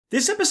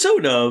This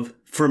episode of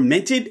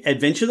Fermented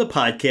Adventure the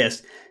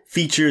Podcast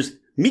features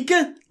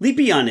Miika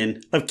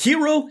Lipiäinen of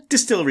Kyrö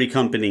Distillery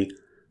Company.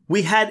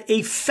 We had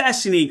a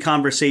fascinating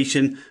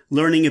conversation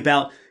learning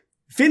about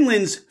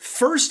Finland's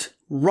first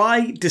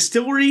rye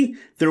distillery,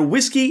 their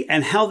whiskey,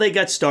 and how they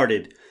got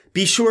started.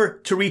 Be sure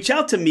to reach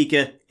out to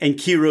Miika and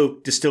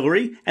Kyrö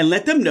Distillery and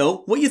let them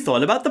know what you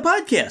thought about the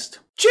podcast.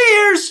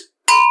 Cheers!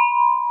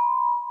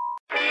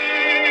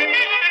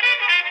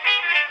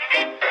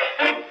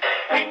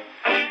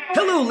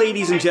 Hello,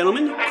 ladies and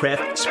gentlemen,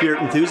 craft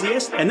spirit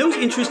enthusiasts, and those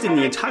interested in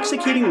the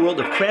intoxicating world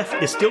of craft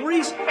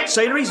distilleries,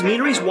 cideries,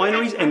 meaderies,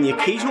 wineries, and the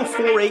occasional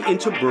foray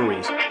into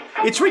breweries.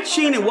 It's Rich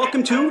Shane, and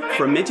welcome to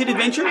Fermented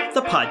Adventure,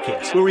 the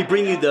podcast, where we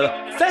bring you the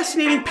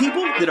fascinating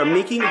people that are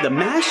making the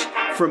mash,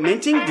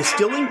 fermenting,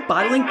 distilling,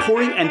 bottling,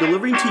 pouring, and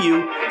delivering to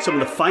you some of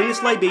the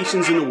finest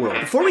libations in the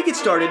world. Before we get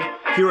started,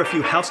 here are a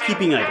few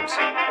housekeeping items.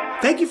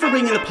 Thank you for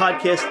bringing the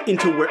podcast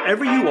into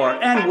wherever you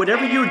are and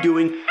whatever you're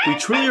doing. We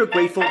truly are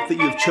grateful that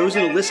you have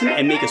chosen to listen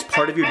and make us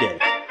part of your day.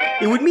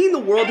 It would mean the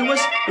world to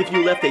us if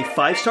you left a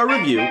 5-star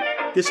review.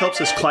 This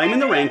helps us climb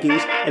in the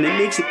rankings, and it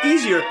makes it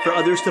easier for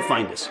others to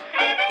find us.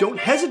 Don't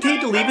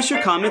hesitate to leave us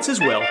your comments as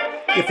well.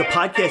 If the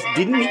podcast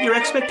didn't meet your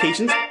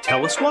expectations,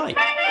 tell us why.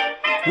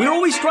 We're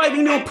always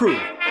striving to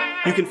improve.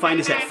 You can find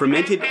us at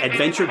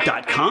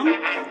fermentedadventure.com.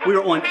 We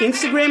are on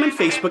Instagram and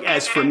Facebook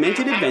as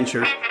Fermented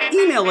Adventure.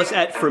 Email us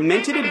at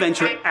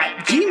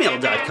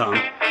fermentedadventure@gmail.com.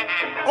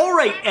 All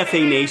right, FA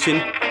Nation,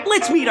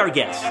 let's meet our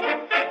guest.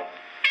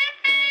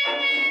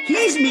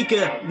 He's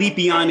Miika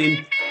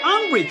Lipiäinen.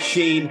 I'm Rich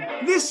Shane.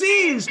 This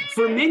is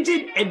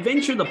Fermented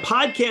Adventure, the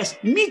podcast.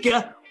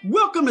 Miika,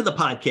 welcome to the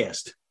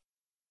podcast.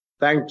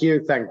 Thank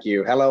you.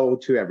 Hello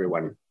to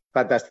everyone.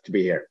 Fantastic to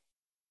be here.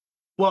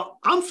 Well,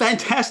 I'm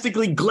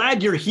fantastically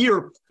glad you're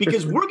here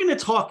because we're going to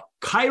talk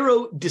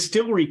Kyrö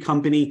Distillery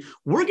Company.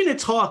 We're going to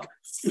talk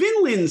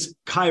Finland's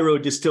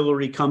Kyrö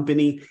Distillery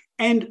Company.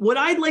 And what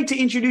I'd like to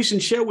introduce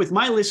and share with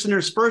my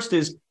listeners first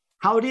is,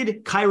 how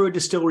did Kyrö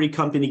Distillery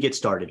Company get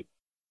started?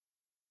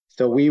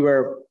 So we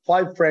were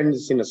 5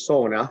 friends in a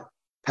sauna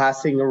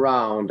passing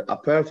around a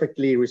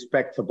perfectly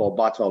respectable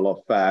bottle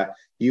of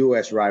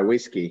US Rye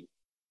Whiskey.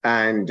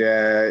 And,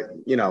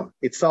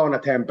 it's sauna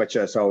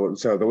temperature, so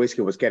the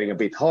whiskey was getting a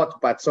bit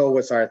hot, but so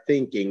was our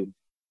thinking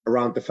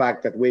around the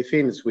fact that we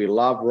Finns, we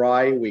love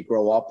rye, we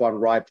grow up on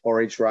rye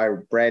porridge, rye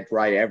bread,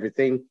 rye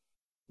everything.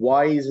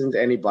 Why isn't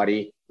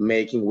anybody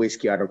making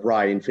whiskey out of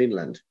rye in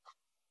Finland?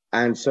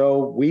 And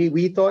so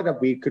we thought that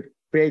we could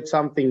create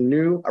something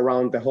new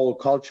around the whole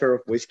culture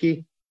of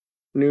whiskey,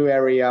 new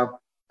area,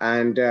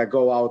 and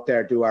go out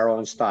there, do our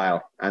own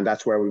style. And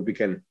that's where we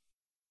began.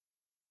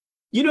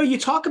 You know, you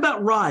talk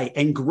about rye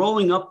and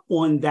growing up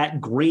on that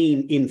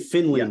grain in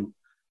Finland. Yeah.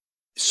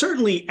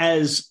 Certainly,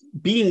 as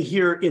being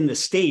here in the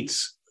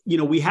States,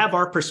 we have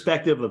our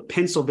perspective of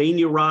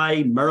Pennsylvania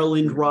rye,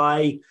 Maryland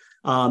rye,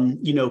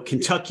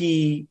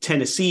 Kentucky,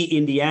 Tennessee,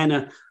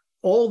 Indiana,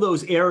 all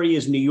those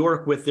areas, New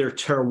York with their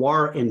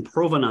terroir and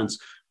provenance.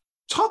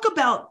 Talk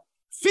about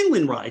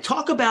Finland rye.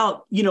 Talk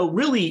about,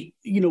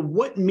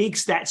 what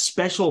makes that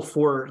special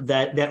for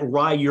that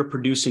rye you're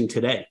producing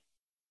today.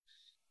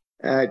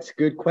 It's a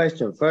good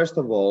question. First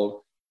of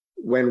all,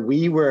 when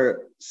we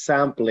were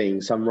sampling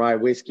some rye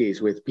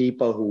whiskies with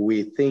people who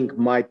we think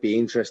might be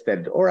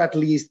interested, or at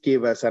least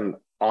give us an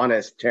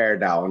honest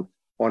teardown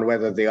on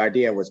whether the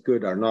idea was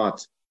good or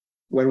not,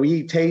 when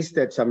we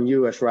tasted some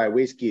US rye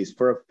whiskies,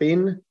 for a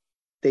Finn,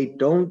 they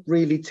don't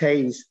really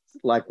taste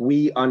like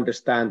we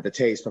understand the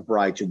taste of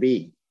rye to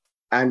be.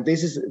 And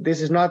this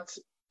is not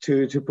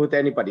to put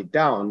anybody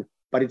down,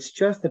 but it's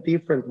just a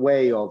different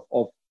way of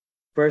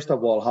first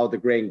of all, how the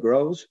grain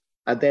grows,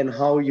 and then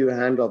how you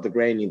handle the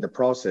grain in the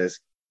process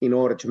in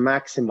order to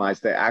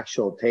maximize the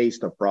actual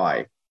taste of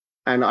rye.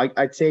 And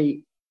I'd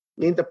say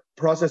in the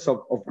process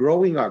of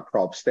growing our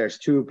crops, there's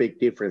 2 big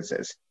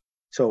differences.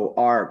 So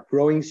our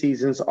growing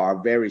seasons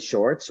are very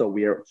short. So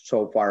we are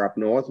so far up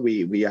north,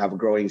 we have a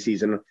growing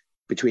season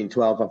between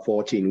 12 and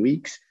 14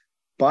 weeks.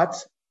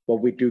 But what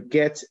we do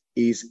get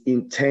is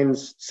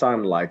intense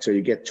sunlight. So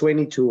you get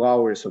 22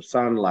 hours of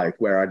sunlight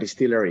where our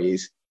distillery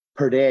is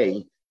per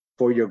day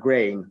for your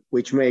grain,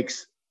 which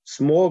makes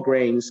small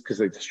grains,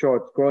 because it's a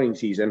short growing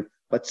season,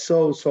 but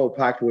so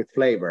packed with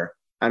flavor.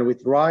 And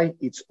with rye,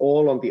 it's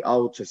all on the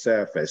outer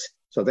surface.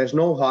 So there's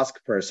no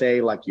husk per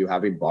se, like you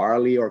have in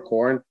barley or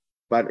corn,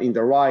 but in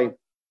the rye,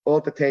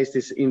 all the taste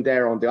is in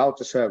there on the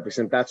outer surface.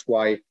 And that's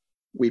why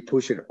we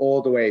push it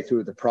all the way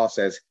through the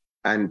process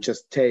and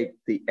just take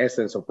the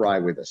essence of rye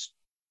with us.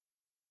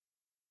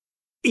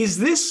 Is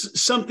this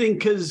something,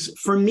 because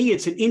for me,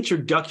 it's an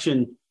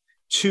introduction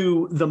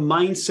to the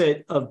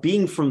mindset of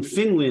being from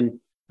Finland.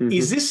 Mm-hmm.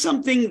 Is this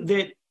something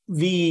that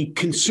the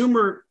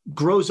consumer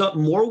grows up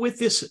more with,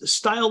 this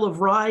style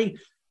of rye?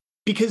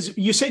 Because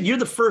you said you're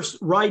the first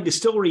rye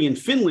distillery in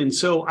Finland.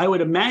 So I would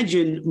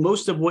imagine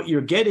most of what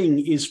you're getting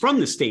is from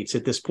the States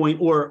at this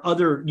point or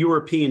other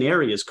European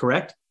areas,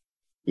 correct?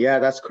 Yeah,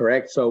 that's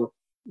correct. So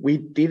we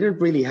didn't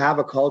really have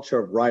a culture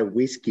of rye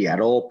whiskey at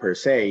all per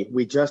se.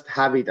 We just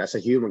have it as a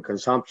human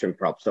consumption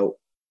crop. So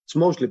it's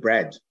mostly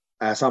bread,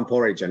 some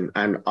porridge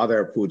and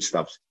other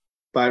foodstuffs.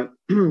 But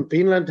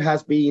Finland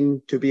has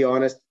been, to be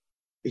honest,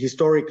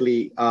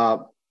 historically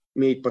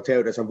meat,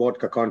 potatoes, and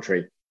vodka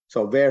country.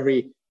 So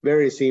very,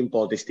 very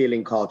simple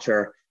distilling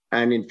culture.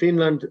 And in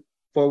Finland,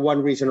 for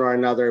one reason or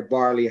another,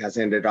 barley has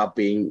ended up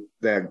being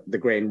the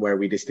grain where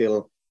we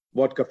distill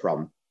vodka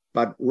from.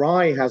 But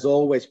rye has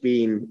always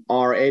been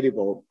our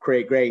edible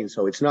grain.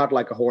 So it's not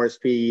like a horse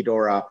feed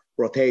or a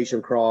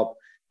rotation crop.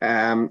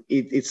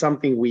 It's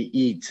something we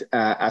eat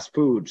as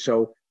food.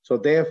 So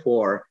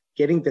therefore,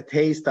 getting the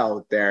taste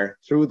out there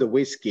through the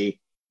whiskey,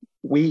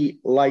 we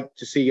like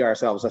to see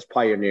ourselves as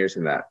pioneers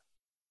in that.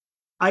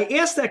 I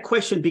asked that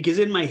question because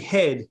in my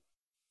head,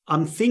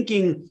 I'm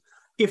thinking,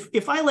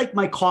 if I like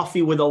my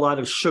coffee with a lot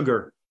of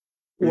sugar,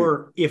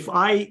 or if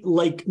I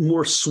like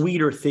more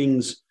sweeter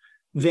things,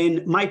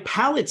 then my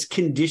palate's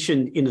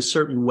conditioned in a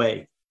certain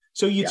way.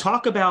 So you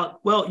talk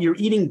about, well, you're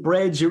eating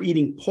breads, you're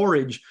eating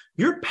porridge,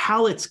 your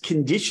palate's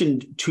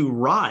conditioned to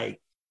rye.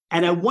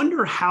 And I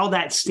wonder how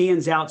that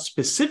stands out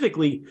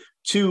specifically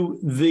to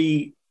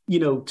the,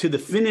 to the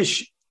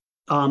Finnish,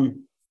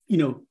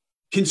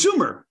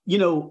 consumer,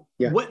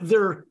 what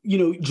they're,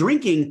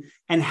 drinking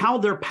and how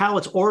their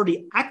palate's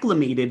already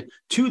acclimated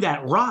to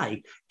that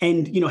rye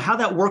and, how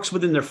that works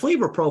within their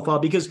flavor profile.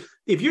 Because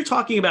if you're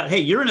talking about, hey,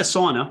 you're in a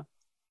sauna,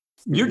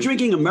 you're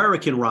drinking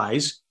American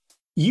ryes,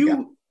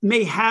 you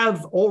may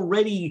have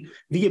already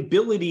the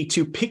ability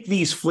to pick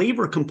these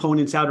flavor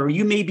components out, or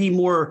you may be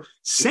more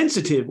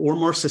sensitive or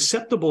more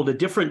susceptible to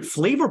different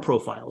flavor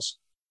profiles.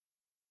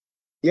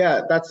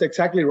 Yeah, that's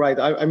exactly right.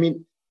 I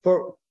mean,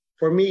 for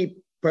me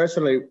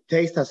personally,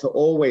 taste has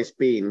always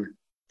been,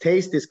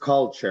 taste is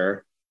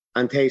culture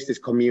and taste is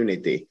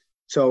community.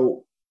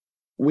 So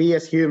we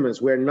as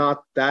humans, we're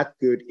not that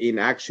good in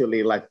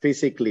actually like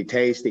physically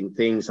tasting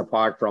things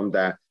apart from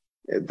the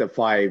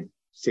 5,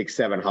 6,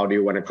 7, how do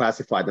you want to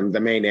classify them, the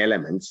main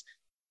elements.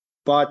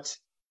 But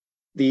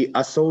the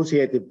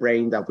associative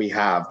brain that we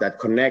have that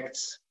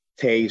connects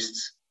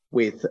tastes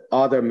with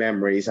other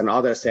memories and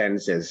other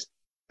senses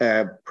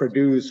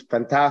produce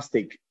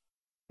fantastic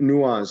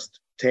nuanced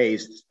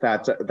tastes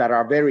that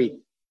are very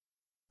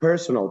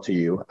personal to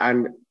you.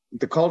 And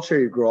the culture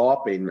you grow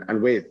up in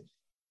and with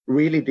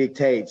really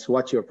dictates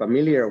what you're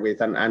familiar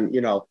with. And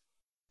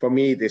for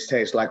me, this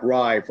tastes like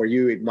rye. For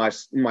you, it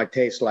might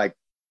taste like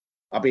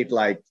a bit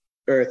like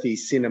earthy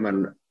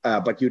cinnamon,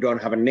 but you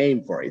don't have a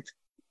name for it.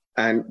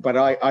 But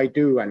I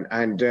do.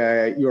 And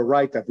you're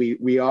right that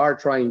we are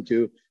trying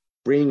to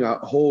bring a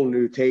whole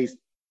new taste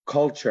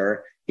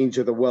culture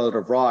into the world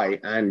of rye.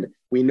 And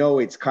we know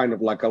it's kind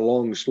of like a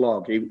long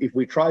slog. If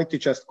we try to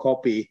just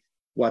copy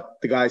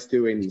what the guys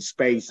do in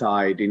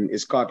Speyside in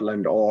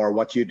Scotland, or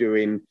what you do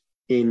in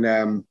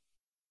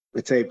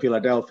let's say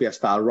Philadelphia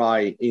style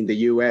rye in the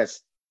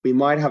US, we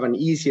might have an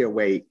easier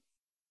way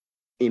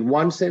in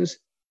one sense,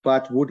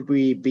 but would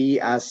we be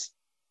as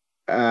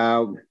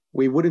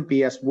we wouldn't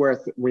be as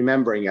worth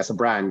remembering as a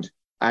brand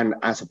and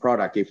as a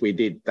product if we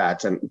did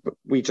that. And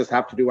we just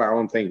have to do our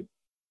own thing.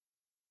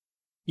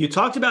 You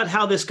talked about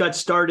how this got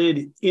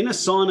started in a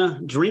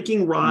sauna,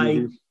 drinking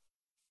rye.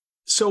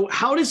 So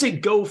how does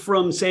it go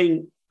from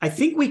saying, I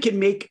think we can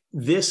make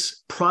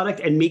this product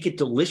and make it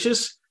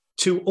delicious,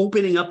 to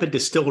opening up a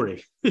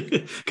distillery?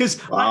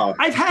 Because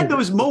I've had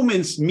those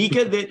moments,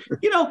 Miika, that,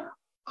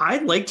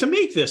 I'd like to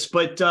make this,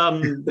 but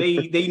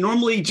they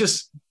normally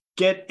just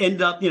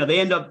end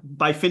up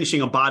by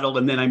finishing a bottle,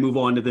 and then I move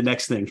on to the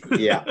next thing.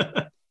 Yeah,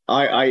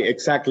 I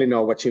exactly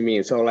know what you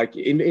mean. So like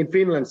in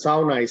Finland,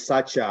 sauna is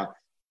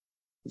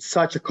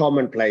such a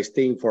commonplace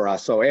thing for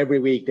us. So every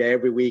weekday,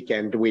 every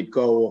weekend, we'd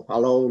go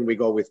alone, we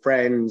go with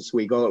friends,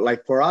 we go,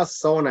 like for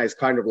us, sauna is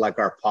kind of like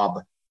our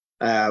pub.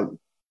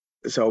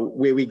 So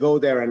we go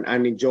there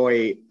and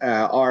enjoy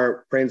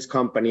our friends'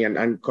 company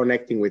and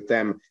connecting with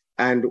them.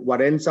 And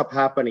what ends up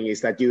happening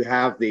is that you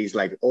have these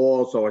like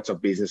all sorts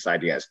of business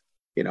ideas,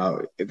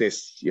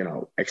 this,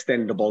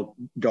 extendable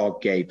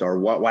dog gate or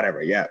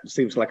whatever. Yeah, it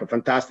seems like a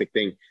fantastic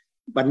thing.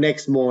 But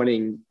next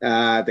morning,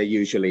 they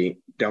usually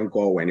don't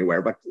go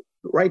anywhere. But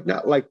right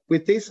now, like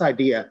with this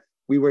idea,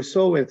 we were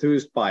so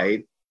enthused by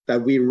it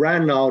that we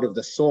ran out of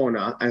the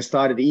sauna and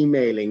started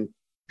emailing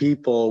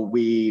people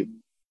we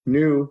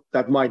knew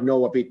that might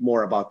know a bit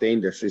more about the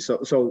industry.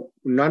 So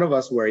none of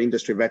us were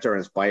industry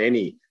veterans by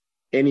any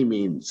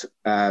means.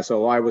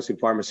 So I was in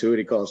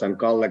pharmaceuticals, and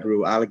Kalle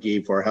grew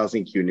algae for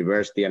Helsinki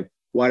University and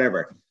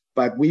whatever.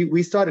 But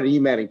we started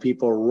emailing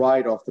people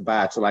right off the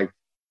bat. So like,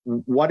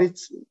 what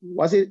is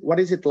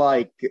it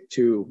like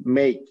to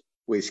make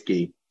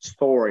whiskey,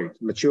 store it,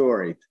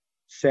 mature it,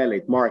 sell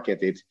it,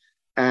 market it?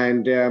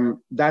 And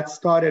that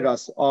started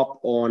us up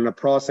on a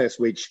process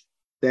which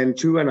then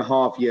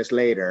 2.5 years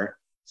later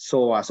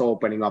saw us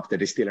opening up the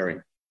distillery.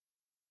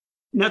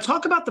 Now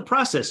talk about the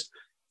process.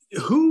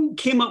 Who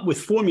came up with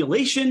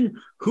formulation?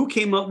 Who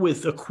came up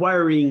with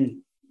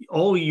acquiring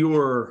all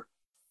your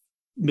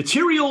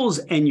materials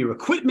and your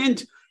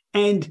equipment?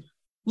 And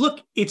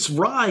look, it's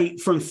rye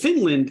from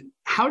Finland.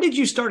 how did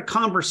you start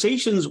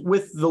conversations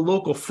with the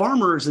local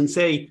farmers and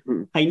say,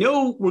 I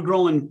know we're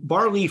growing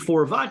barley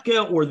for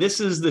vodka, or this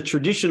is the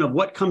tradition of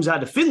what comes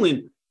out of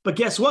Finland, but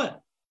guess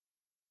what?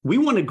 We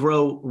want to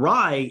grow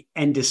rye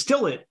and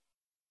distill it.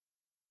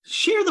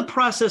 Share the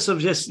process of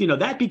just,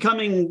 that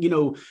becoming,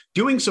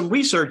 doing some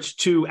research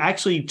to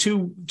actually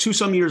two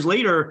some years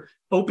later,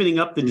 opening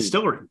up the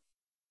distillery.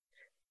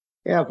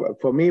 Yeah,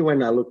 for me,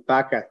 when I look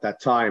back at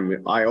that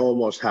time, I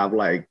almost have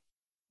like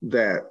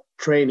the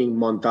training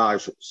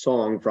montage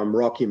song from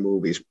Rocky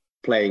movies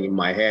playing in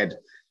my head,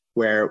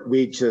 where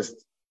we'd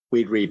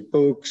read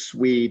books,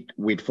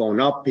 we'd phone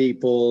up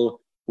people,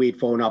 we'd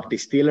phone up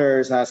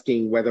distillers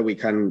asking whether we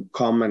can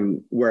come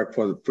and work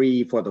for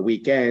free for the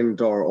weekend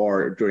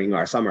or during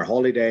our summer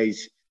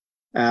holidays.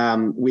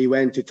 We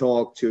went to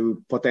talk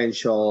to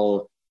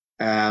potential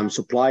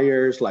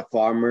suppliers like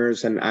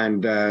farmers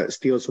and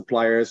steel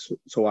suppliers.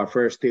 So our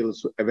first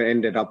deals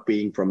ended up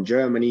being from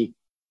Germany.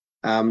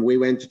 We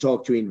went to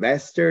talk to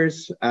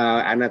investors.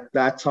 And at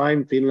that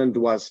time, Finland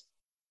was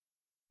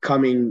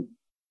coming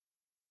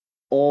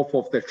off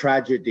of the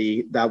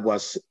tragedy that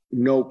was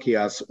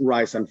Nokia's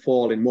rise and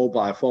fall in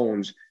mobile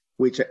phones,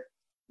 which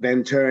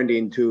then turned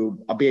into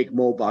a big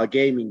mobile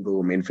gaming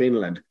boom in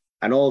Finland.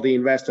 And all the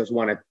investors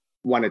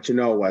wanted to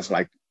know was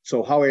like,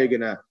 so how are you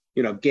going to,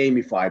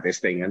 gamify this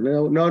thing? And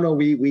no,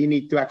 we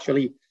need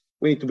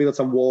to build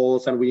some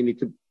walls, and we need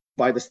to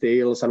buy the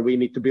steels, and we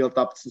need to build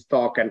up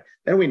stock, and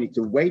then we need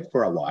to wait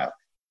for a while.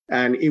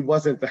 And it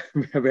wasn't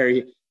a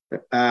very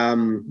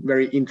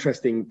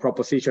interesting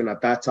proposition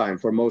at that time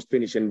for most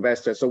Finnish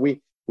investors. So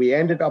we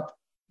ended up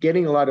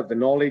getting a lot of the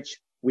knowledge.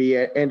 We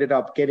ended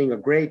up getting a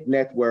great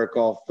network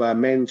of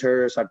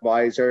mentors,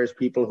 advisors,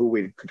 people who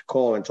we could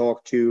call and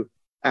talk to,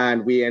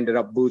 and we ended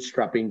up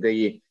bootstrapping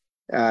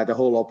the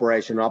whole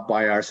operation up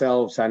by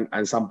ourselves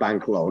and some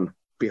bank loan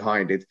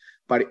behind it.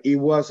 But it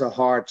was a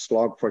hard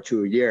slog for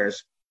 2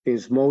 years,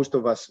 since most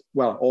of us,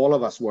 well, all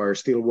of us were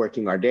still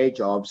working our day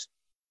jobs,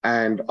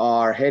 and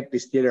our head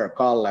distiller,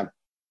 Kalle,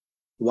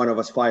 one of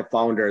us 5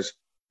 founders,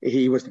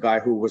 he was the guy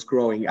who was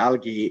growing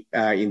algae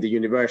in the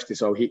university.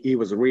 So he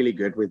was really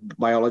good with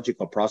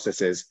biological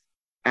processes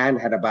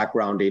and had a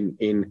background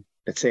in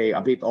let's say,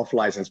 a bit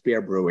off-license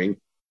beer brewing.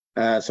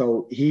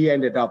 So he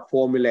ended up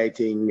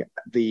formulating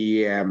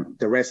the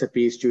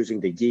recipes, choosing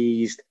the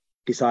yeast,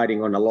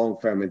 deciding on a long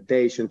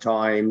fermentation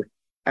time.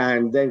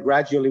 And then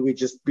gradually we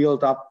just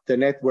built up the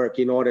network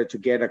in order to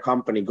get a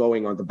company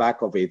going on the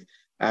back of it.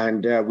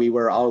 And we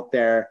were out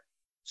there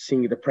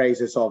singing the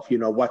praises of,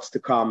 what's to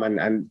come,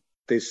 and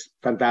this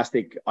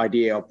fantastic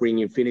idea of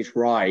bringing Finnish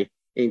rye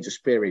into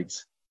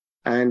spirits.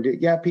 And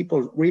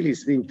people really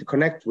seemed to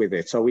connect with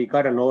it. So we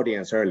got an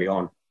audience early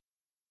on.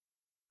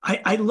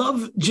 I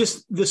love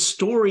just the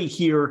story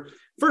here.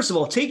 First of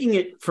all, taking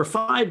it for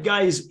 5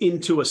 guys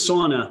into a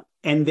sauna,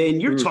 and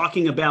then you're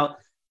talking about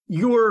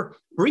you're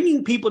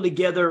bringing people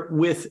together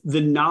with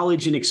the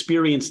knowledge and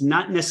experience,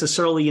 not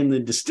necessarily in the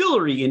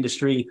distillery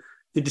industry,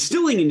 the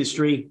distilling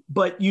industry,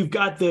 but you've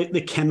got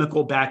the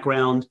chemical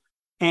background,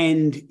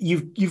 and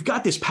you've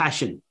got this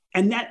passion.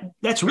 And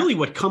that's really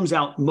what comes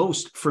out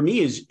most for me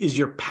is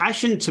your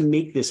passion to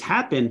make this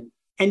happen.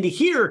 And to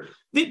hear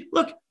that,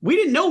 look, we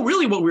didn't know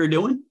really what we were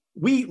doing.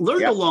 We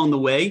learned along the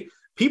way.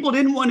 People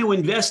didn't want to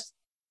invest.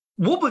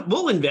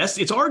 We'll invest.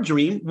 It's our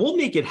dream. We'll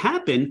make it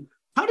happen.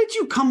 How did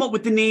you come up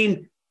with the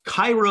name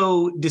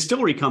Kyrö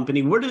Distillery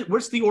Company?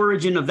 Where's the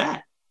origin of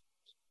that?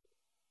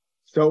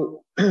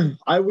 So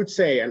I would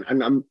say,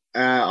 and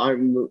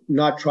I'm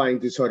not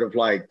trying to sort of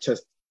like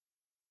just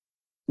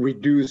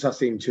reduce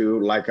us into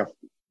like a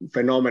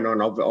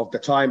phenomenon of the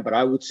time, but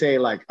I would say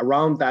like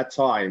around that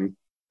time,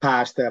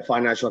 past the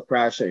financial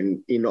crash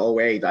in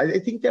 2008, I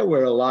think there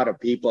were a lot of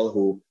people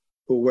who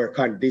were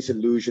kind of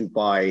disillusioned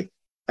by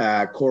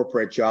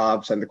corporate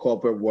jobs and the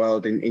corporate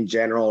world in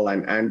general,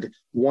 and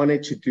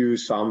wanted to do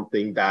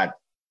something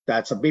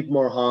that's a bit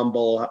more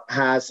humble,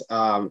 has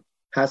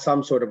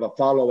some sort of a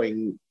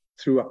following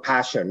through a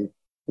passion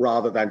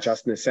rather than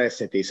just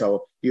necessity.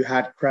 So you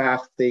had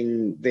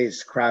crafting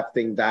this,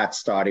 crafting that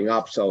starting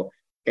up. So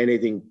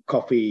anything,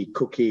 coffee,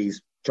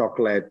 cookies,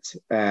 chocolate,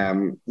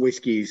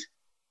 whiskies.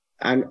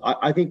 And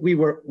I think we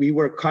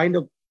were kind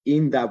of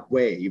in that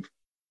wave.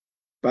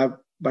 But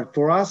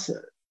for us,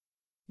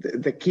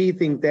 the key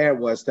thing there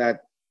was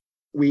that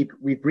we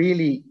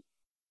really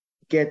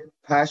get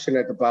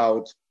passionate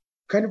about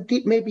kind of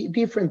maybe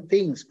different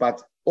things,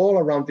 but all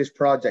around this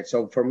project.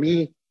 So for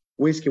me,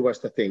 whiskey was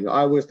the thing.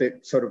 I was the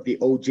sort of the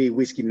OG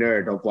whiskey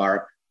nerd of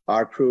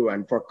our crew.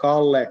 And for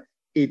Kalle,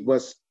 it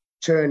was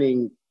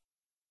turning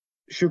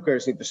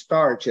sugars into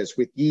starches,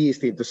 with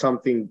yeast into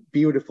something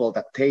beautiful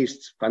that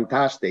tastes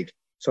fantastic.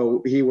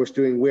 So he was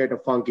doing weird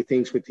and funky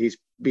things with his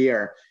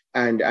beer,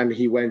 and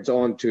he went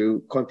on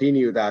to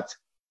continue that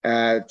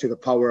to the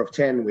power of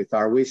 10 with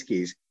our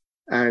whiskies.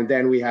 And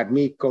then we had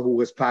Miika, who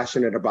was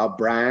passionate about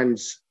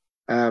brands,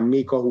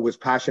 Miika, who was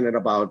passionate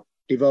about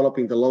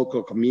developing the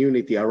local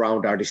community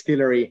around our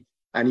distillery,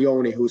 and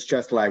Joni, who's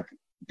just like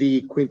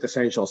the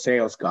quintessential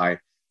sales guy.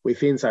 we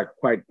Finns are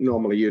quite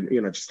normally,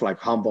 just like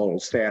humble,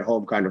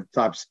 stay-at-home kind of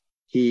types.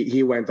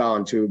 He went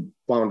on to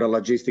found a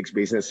logistics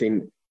business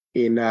in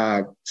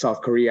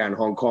South Korea and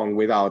Hong Kong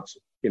without,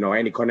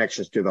 any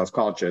connections to those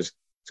cultures.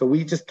 So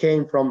we just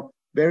came from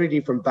very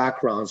different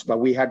backgrounds, but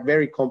we had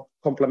very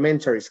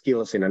complementary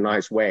skills in a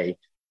nice way.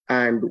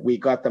 And we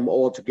got them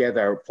all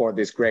together for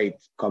this great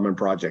common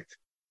project.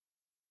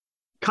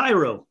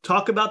 Kyrö,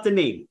 talk about the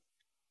name.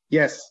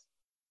 Yes,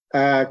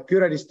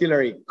 Kyrö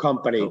Distillery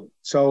Company.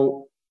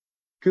 So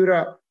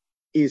Kyrö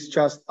is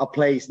just a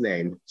place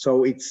name.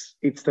 So it's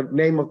the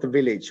name of the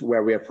village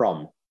where we're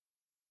from.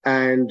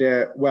 And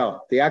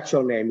the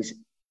actual name is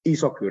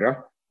Iso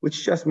Kyrö,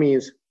 which just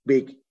means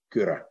big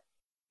Kyrö.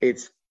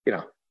 It's,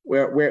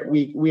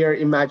 we are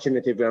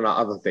imaginative on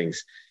other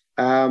things.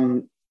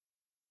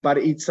 But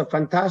it's a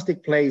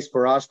fantastic place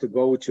for us to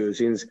go to,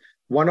 since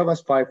one of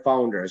us 5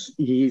 founders,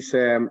 he's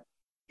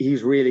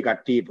really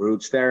got deep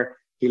roots there.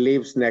 He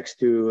lives next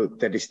to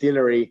the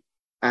distillery,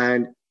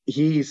 and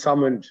he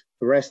summoned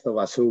the rest of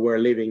us who were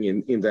living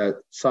in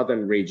the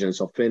southern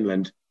regions of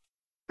Finland,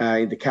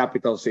 in the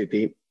capital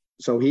city.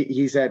 So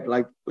he said,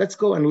 let's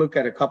go and look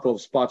at a couple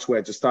of spots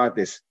where to start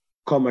this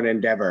common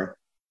endeavor.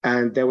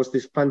 And there was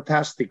this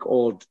fantastic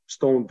old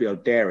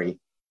stone-built dairy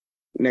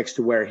next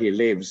to where he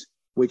lives,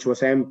 which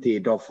was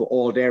emptied of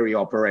all dairy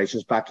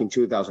operations back in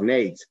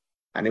 2008.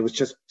 And it was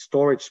just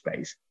storage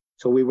space.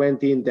 So we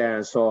went in there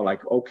and saw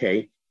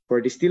okay, for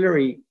a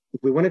distillery,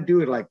 if we want to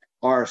do it like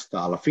our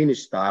style, a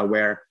Finnish style,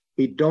 where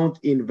we don't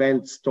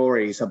invent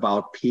stories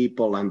about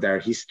people and their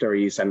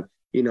histories. And,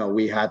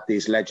 we had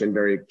these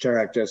legendary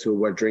characters who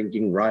were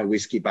drinking rye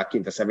whiskey back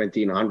in the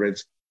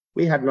 1700s.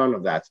 We had none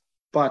of that,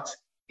 but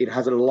it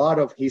has a lot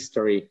of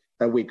history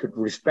that we could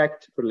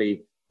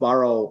respectfully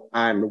borrow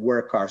and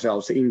work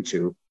ourselves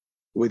into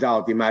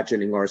without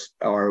imagining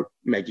or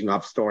making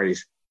up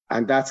stories.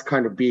 And that's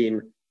kind of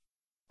been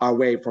our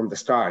way from the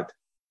start.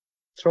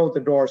 Throw the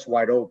doors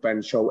wide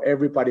open, show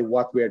everybody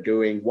what we're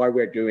doing, why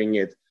we're doing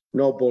it.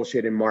 No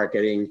bullshit in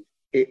marketing.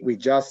 We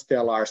just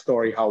tell our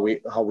story, how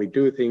we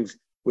do things,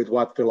 with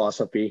what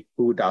philosophy,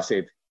 who does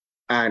it,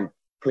 and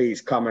please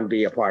come and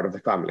be a part of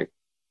the family.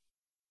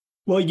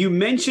 Well, you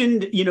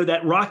mentioned,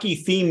 that Rocky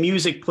theme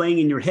music playing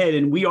in your head,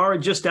 and we are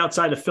just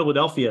outside of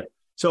Philadelphia.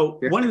 So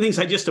One of the things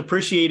I just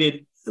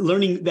appreciated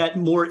learning that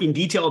more in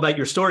detail about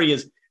your story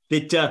is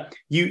that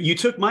you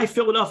took my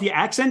Philadelphia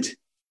accent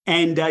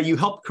and you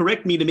helped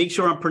correct me to make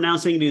sure I'm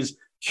pronouncing it as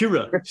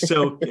Kyrö.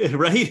 So,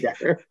 right?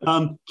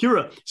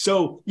 Kyrö.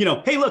 So,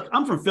 hey, look,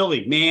 I'm from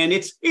Philly, man.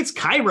 It's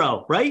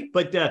Kyrö, right?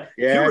 But Kyrö.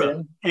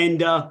 Yeah.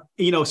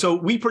 And, so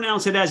we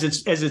pronounce it as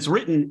it's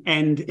written.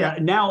 And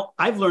now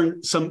I've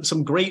learned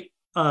some great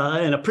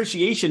an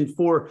appreciation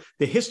for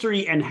the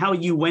history and how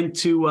you went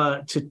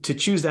to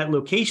choose that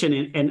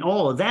location and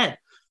all of that.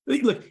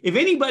 Look, if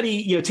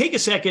anybody, take a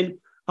second,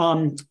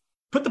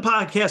 put the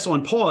podcast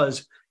on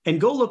pause and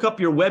go look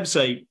up your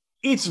website.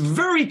 It's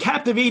very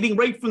captivating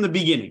right from the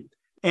beginning.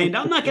 And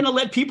I'm not going to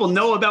let people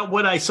know about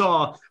what I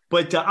saw,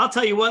 but I'll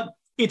tell you what,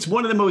 it's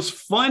one of the most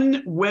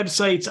fun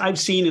websites I've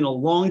seen in a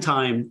long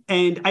time.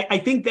 And I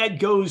think that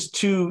goes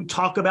to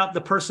talk about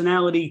the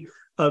personality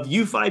of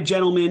you 5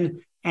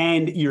 gentlemen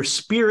and your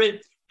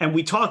spirit. And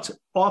we talked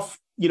off,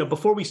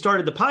 before we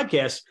started the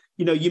podcast,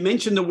 you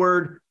mentioned the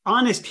word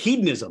honest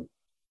hedonism.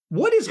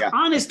 What is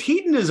honest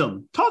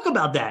hedonism? Talk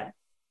about that.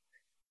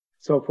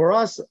 So for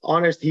us,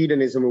 honest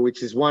hedonism,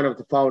 which is one of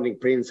the founding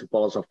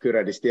principles of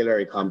Kyrö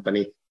Distillery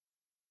Company,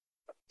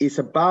 is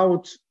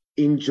about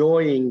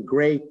enjoying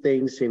great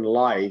things in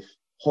life,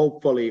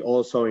 hopefully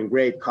also in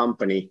great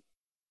company,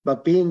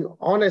 but being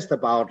honest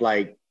about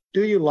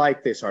do you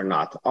like this or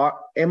not?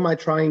 Am I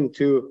trying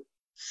to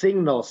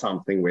signal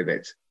something with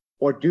it?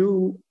 Or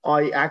do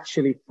I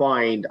actually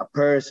find a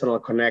personal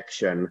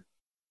connection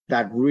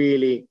that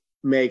really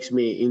makes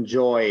me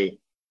enjoy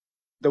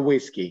the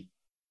whiskey,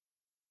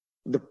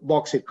 the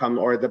box it comes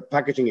or the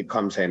packaging it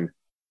comes in,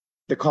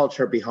 the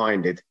culture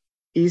behind it?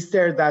 Is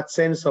there that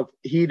sense of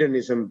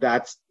hedonism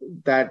that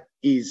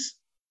is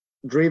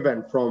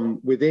driven from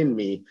within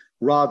me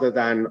rather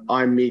than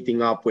I'm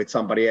meeting up with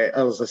somebody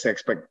else's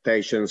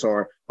expectations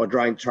or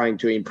trying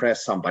to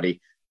impress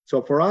somebody?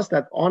 So for us,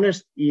 that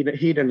honest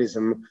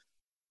hedonism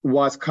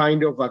was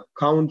kind of a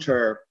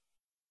counter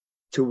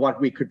to what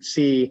we could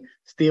see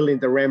still in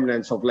the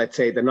remnants of, let's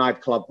say, the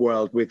nightclub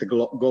world with the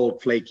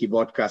gold flaky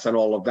vodkas and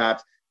all of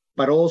that,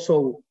 but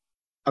also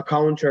a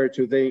counter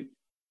to the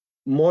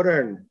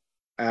modern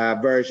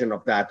version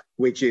of that,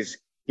 which is,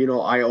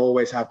 I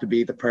always have to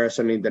be the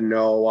person in the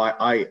know.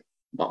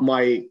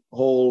 My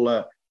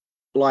whole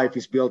life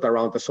is built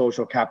around the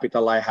social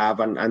capital I have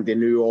and the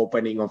new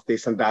opening of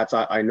this and that.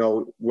 I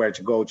know where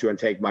to go to and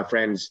take my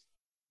friends.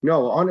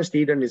 No, honest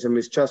hedonism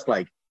is just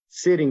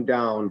sitting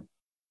down,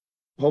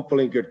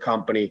 hopefully in good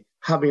company,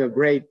 having a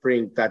great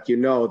drink that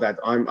that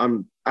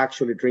I'm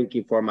actually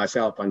drinking for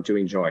myself and to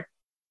enjoy.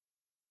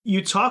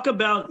 You talk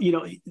about,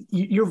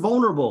 you're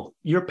vulnerable,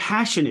 you're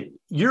passionate,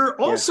 you're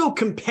also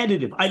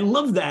competitive. I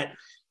love that.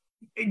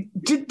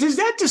 Does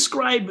that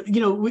describe,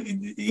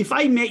 if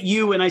I met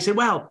you and I said,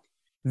 wow,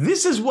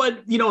 this is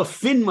what, a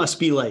Finn must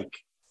be like.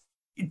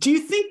 Do you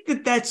think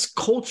that that's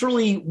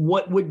culturally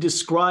what would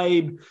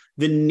describe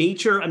the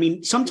nature? I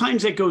mean,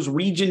 sometimes it goes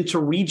region to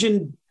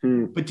region,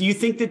 but do you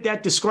think that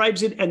that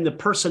describes it and the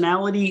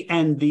personality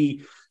and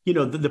the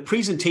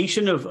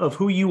presentation of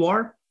who you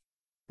are?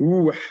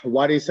 Ooh,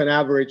 what is an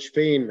average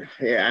Finn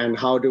and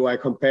how do I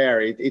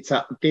compare it? It's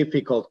a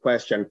difficult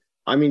question.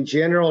 I mean,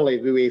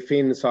 generally, we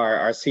Finns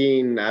are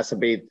seen as a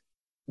bit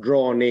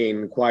drawn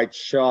in, quite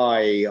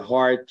shy,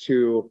 hard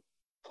to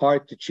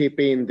chip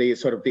in the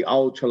sort of the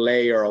outer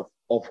layer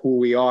of who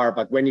we are.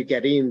 But when you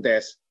get in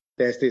there's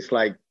this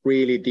like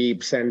really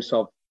deep sense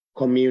of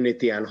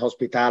community and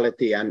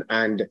hospitality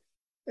and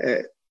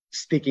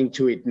sticking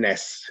to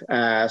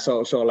itness.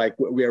 So like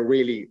we're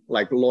really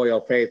like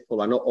loyal,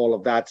 faithful, and all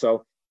of that.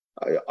 So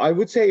I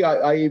would say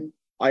I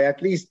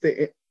at least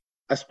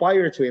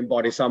aspire to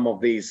embody some of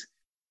these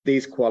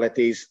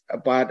qualities,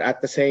 but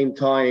at the same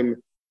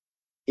time,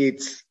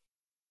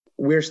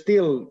 we're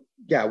still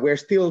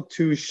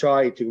too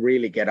shy to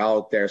really get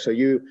out there. So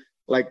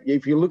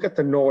if you look at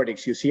the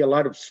Nordics, you see a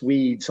lot of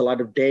Swedes, a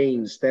lot of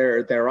Danes.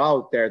 They're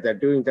out there, they're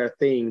doing their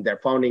thing, they're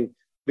founding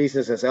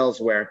businesses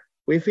elsewhere.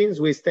 We Finns,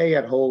 we stay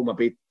at home a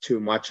bit too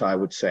much, I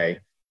would say.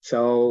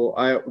 So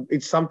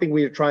it's something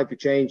we're trying to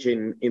change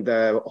in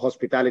the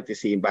hospitality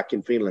scene back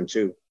in Finland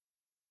too.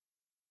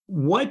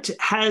 What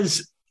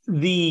has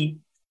the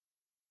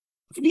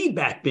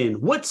feedback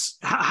been?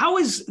 How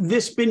has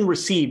this been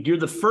received? You're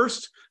the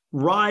first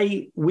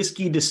rye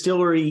whiskey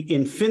distillery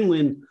in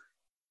Finland.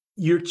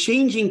 You're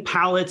changing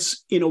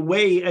palates in a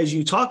way, as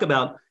you talk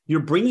about, you're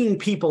bringing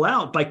people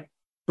out by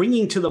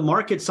bringing to the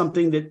market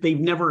something that they've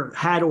never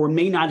had or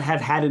may not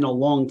have had in a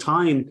long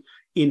time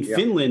in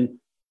Finland.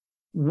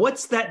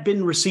 What's that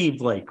been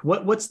received like?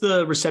 What's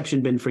the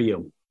reception been for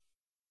you?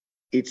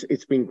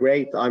 It's been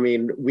great. I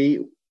mean,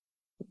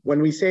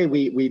 when we say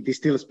we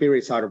distill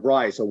spirits out of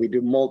rye, so we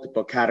do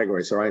multiple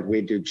categories, right?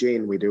 We do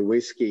gin, we do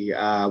whiskey,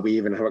 we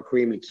even have a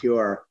cream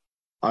liqueur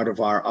out of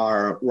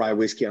our rye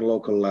whiskey and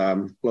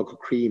local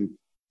cream.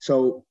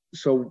 So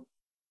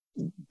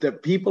the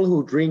people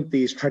who drink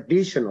these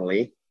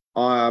traditionally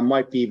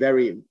might be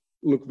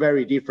look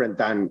very different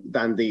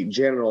than the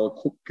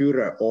general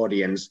Kyrö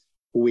audience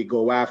who we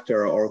go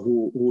after or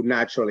who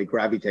naturally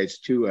gravitates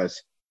to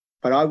us.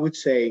 But I would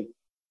say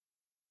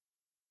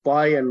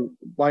by and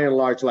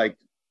large, like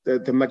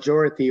the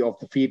majority of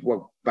the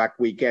feedback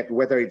we get,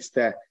 whether it's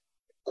the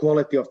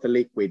quality of the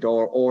liquid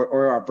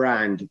or our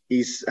brand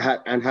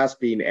has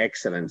been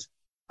excellent.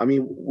 I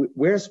mean,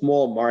 we're a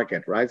small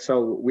market, right?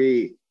 So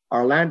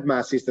our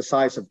landmass is the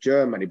size of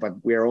Germany,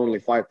 but we're only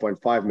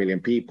 5.5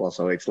 million people.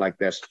 So it's like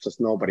there's just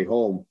nobody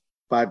home.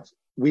 But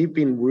we've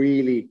been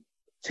really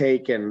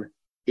taken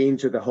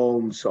into the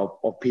homes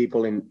of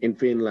people in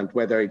Finland,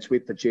 whether it's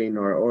with the gin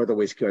or the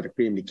whiskey or the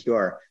cream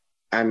liqueur,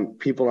 and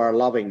people are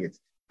loving it.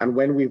 And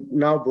when we've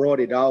now brought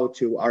it out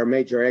to our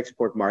major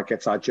export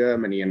markets, are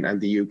Germany and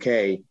the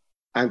UK,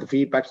 and the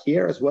feedback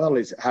here as well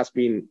has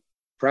been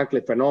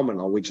frankly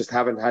phenomenal. We just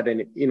haven't had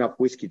enough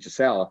whiskey to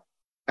sell.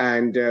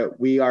 And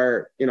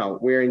we're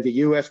in the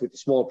US with a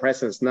small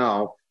presence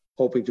now,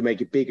 hoping to make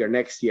it bigger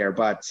next year.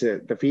 But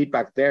the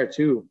feedback there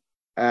too,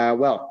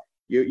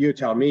 you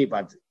tell me,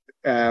 but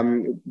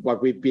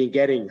what we've been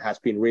getting has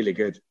been really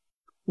good.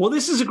 Well,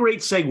 this is a great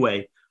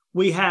segue.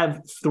 We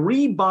have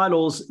 3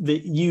 bottles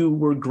that you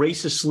were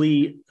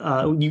graciously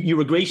you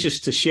were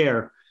gracious to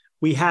share.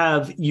 We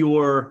have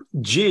your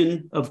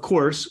gin, of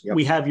course. Yep.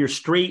 We have your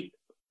straight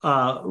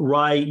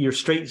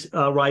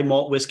rye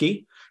malt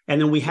whiskey,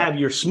 and then we have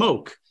your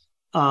smoke,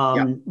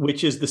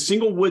 which is the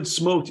single wood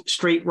smoked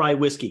straight rye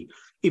whiskey.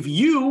 If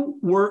you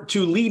were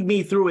to lead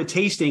me through a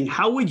tasting,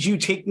 how would you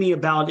take me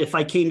about if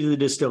I came to the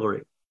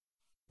distillery?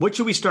 What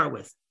should we start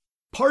with?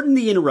 Pardon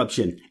the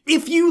interruption.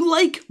 If you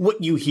like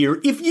what you hear,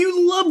 if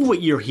you love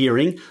what you're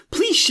hearing,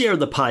 please share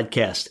the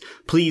podcast.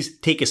 Please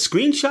take a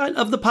screenshot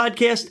of the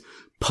podcast,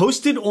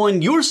 post it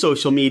on your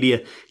social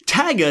media,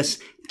 tag us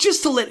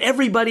just to let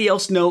everybody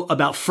else know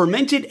about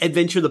Fermented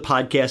Adventure, the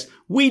podcast.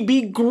 We'd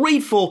be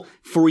grateful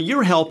for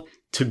your help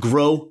to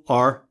grow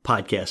our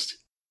podcast.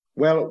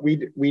 Well,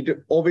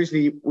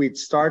 we'd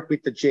start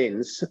with the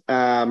gins.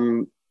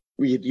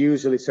 We'd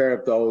usually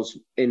serve those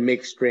in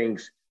mixed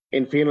drinks.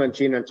 In Finland,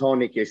 gin and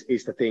tonic is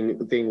the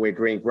thing we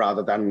drink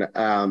rather than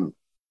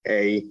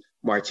a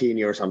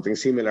martini or something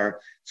similar.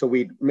 So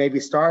we maybe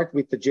start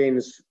with the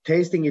gins,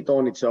 tasting it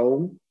on its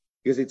own,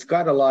 because it's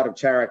got a lot of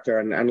character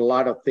and a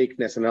lot of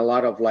thickness and a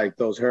lot of like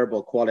those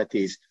herbal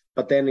qualities,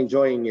 but then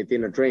enjoying it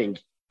in a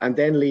drink and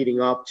then leading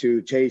up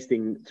to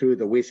tasting through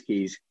the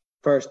whiskeys,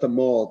 first the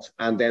malt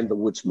and then the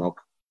wood smoke.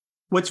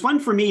 What's fun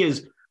for me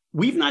is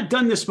we've not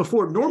done this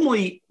before.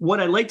 Normally, what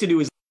I like to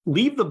do is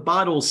leave the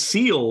bottle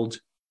sealed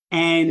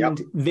and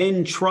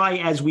then try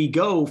as we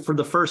go for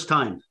the first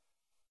time.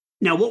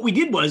 Now, what we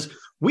did was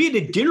we had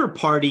a dinner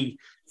party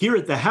here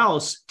at the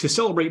house to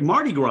celebrate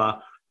Mardi Gras,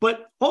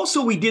 but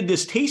also we did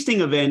this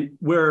tasting event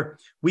where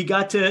we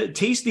got to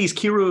taste these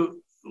Kyrö,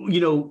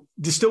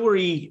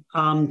 Distillery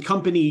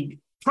Company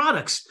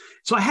products.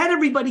 So I had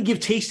everybody give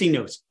tasting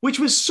notes, which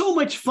was so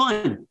much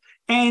fun.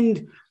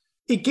 And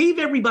it gave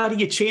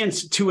everybody a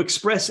chance to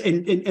express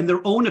and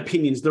their own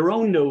opinions, their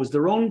own nose,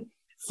 their own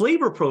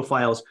flavor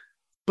profiles.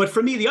 But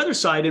for me, the other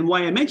side, and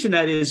why I mention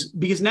that is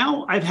because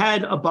now I've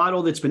had a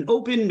bottle that's been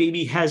open,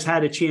 maybe has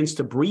had a chance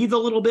to breathe a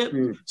little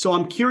bit. So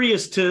I'm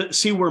curious to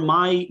see where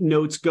my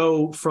notes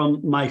go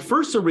from my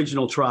first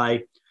original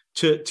try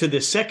to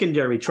the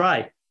secondary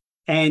try.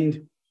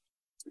 And,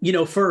 you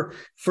know, for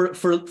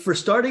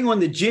starting on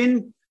the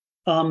gin,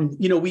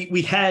 you know,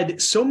 we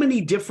had so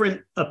many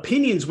different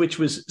opinions, which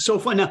was so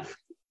fun. Now,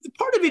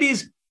 part of it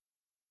is,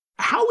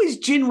 how is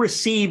gin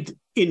received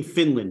in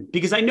Finland?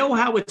 Because I know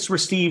how it's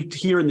received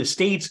here in the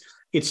States.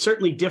 It's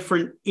certainly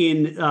different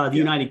in the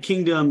United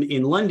Kingdom,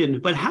 in London.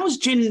 But how's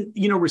gin,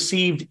 you know,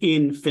 received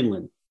in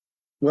Finland?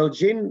 Well,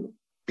 gin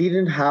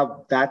didn't have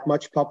that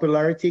much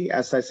popularity.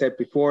 As I said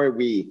before,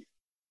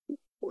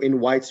 in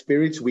white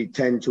spirits, we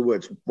tend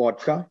towards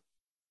vodka.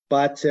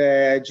 But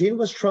gin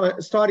was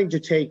starting to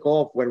take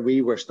off when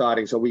we were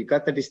starting. So we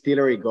got the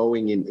distillery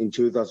going in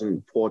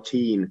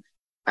 2014.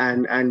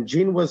 And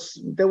gin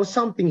there was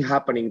something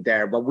happening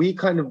there, but we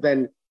kind of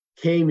then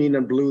came in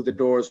and blew the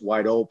doors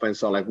wide open.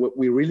 So like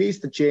we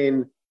released the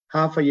gin,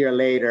 half a year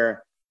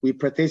later, we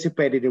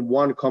participated in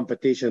one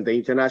competition, the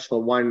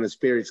International Wine and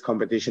Spirits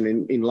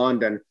competition in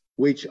London,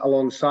 which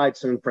alongside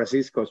San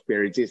Francisco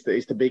Spirits is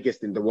the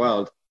biggest in the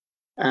world.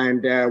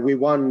 And we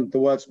won the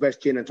world's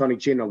best gin and tonic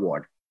gin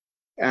award.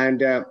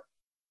 And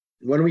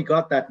when we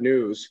got that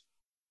news,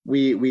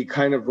 we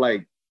kind of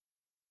like,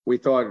 we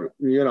thought,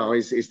 you know,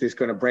 is this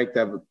going to break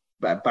the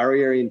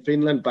barrier in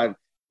Finland? But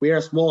we are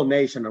a small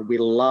nation and we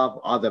love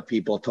other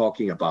people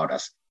talking about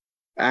us.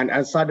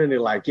 And suddenly,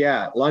 like,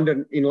 in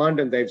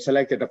London, they've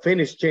selected a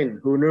Finnish gin,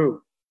 who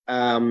knew,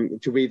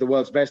 to be the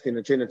world's best in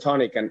the gin and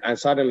tonic. And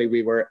suddenly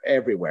we were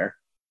everywhere.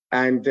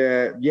 And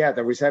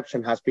the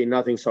reception has been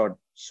nothing short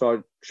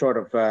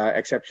of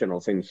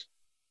exceptional since.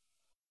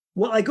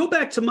 Well, I go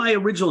back to my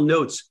original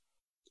notes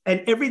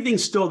and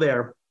everything's still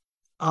there.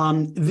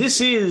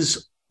 This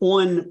is,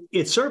 on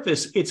its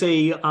surface, it's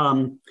a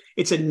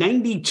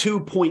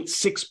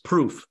 92.6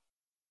 proof.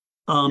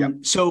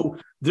 So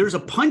there's a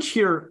punch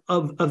here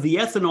of the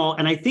ethanol.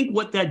 And I think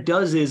what that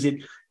does is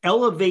it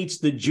elevates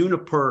the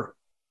juniper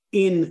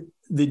in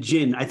the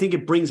gin. I think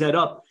it brings that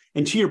up.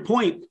 And to your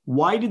point,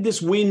 why did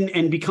this win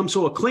and become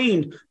so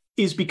acclaimed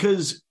is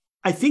because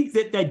I think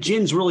that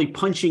gin's really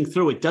punching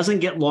through. It doesn't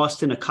get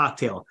lost in a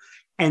cocktail.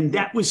 And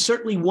that was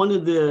certainly one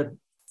of the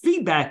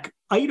feedback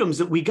items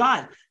that we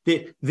got,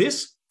 that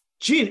this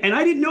gin, and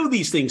I didn't know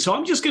these things, so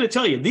I'm just going to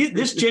tell you,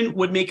 this gin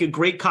would make a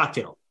great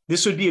cocktail.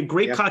 This would be a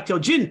great cocktail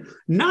gin.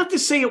 Not to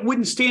say it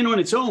wouldn't stand on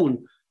its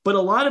own, but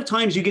a lot of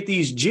times you get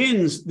these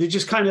gins that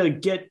just kind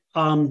of get,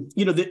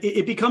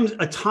 it becomes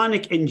a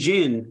tonic and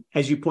gin,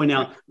 as you point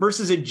out,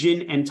 versus a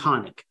gin and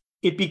tonic.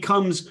 It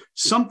becomes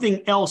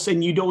something else,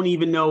 and you don't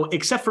even know,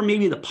 except for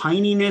maybe the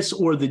pininess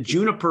or the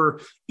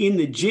juniper in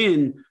the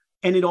gin,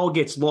 and it all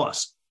gets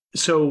lost.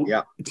 So,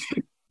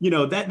 you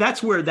know,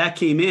 that's where that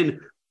came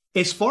in.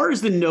 As far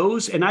as the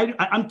nose, and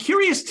I'm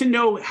curious to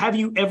know, have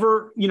you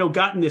ever, you know,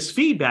 gotten this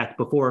feedback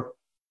before?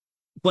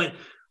 But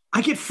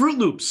I get Fruit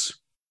Loops.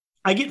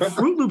 I get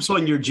Fruit Loops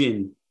on your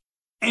gin.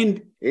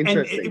 And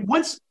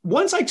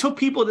once I took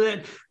people to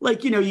that,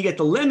 like, you know, you get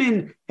the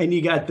lemon and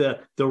you got the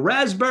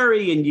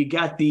raspberry and you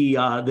got the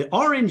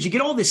orange, you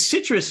get all this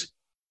citrus.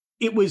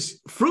 It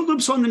was Fruit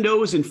Loops on the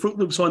nose and Fruit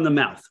Loops on the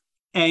mouth.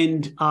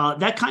 And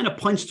that kind of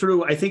punched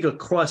through, I think,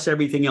 across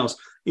everything else.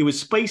 It was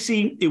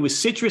spicy, it was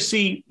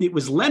citrusy, it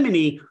was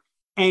lemony.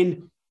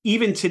 And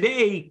even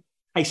today,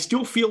 I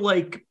still feel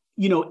like,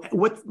 you know,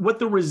 what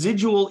the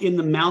residual in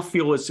the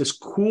mouthfeel is, this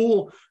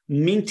cool,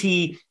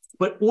 minty,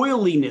 but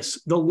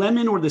oiliness, the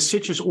lemon or the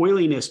citrus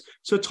oiliness.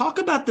 So talk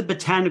about the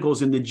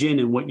botanicals in the gin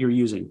and what you're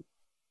using.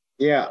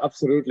 Yeah,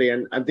 absolutely.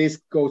 And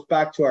this goes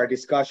back to our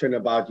discussion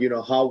about, you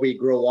know, how we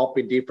grow up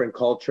in different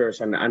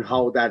cultures and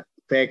how that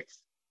affects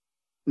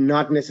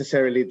not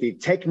necessarily the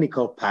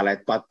technical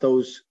palate, but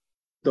those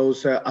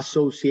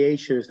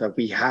associations that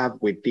we have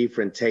with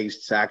different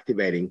tastes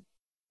activating.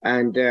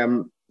 And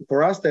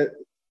for us,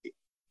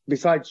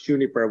 besides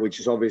juniper,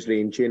 which is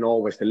obviously in gin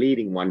always the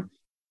leading one,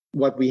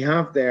 what we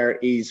have there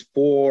is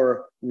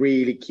 4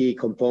 really key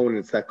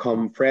components that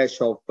come fresh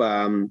off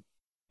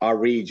our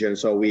region.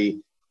 So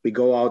we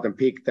go out and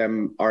pick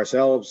them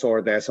ourselves,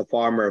 or there's a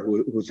farmer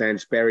who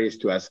sends berries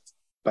to us.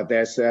 But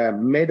there's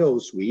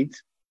meadowsweet,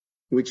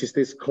 which is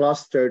this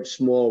clustered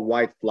small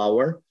white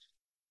flower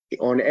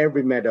on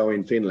every meadow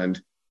in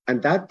Finland.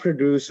 And that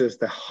produces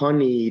the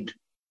honeyed,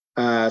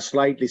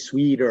 slightly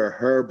sweeter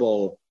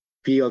herbal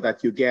feel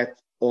that you get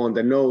on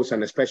the nose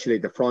and especially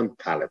the front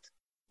palate.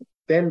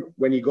 Then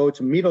when you go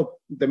to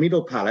the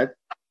middle palate,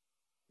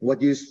 what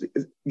you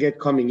get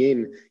coming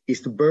in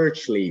is the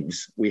birch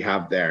leaves we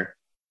have there.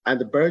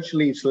 And the birch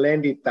leaves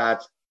lend it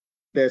that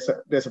there's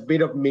a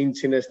bit of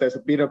mintiness, there's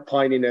a bit of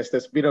pininess,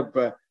 there's a bit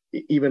of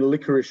even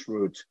licorice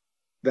root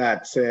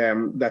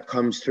that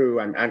comes through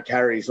and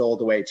carries all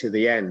the way to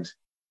the end.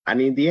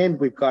 And in the end,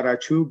 we've got our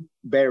 2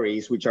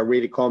 berries, which are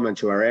really common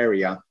to our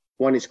area.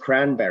 One is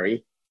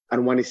cranberry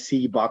and one is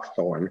sea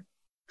buckthorn.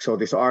 So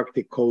this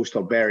Arctic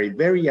coastal berry,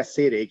 very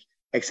acidic,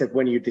 except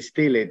when you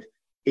distill it,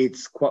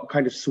 it's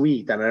kind of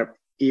sweet and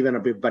even a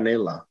bit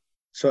vanilla.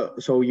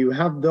 So you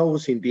have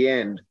those in the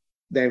end,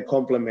 then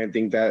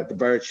complementing the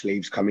birch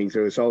leaves coming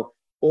through. So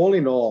all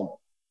in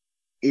all,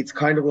 it's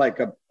kind of like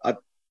a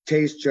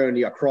taste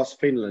journey across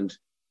Finland,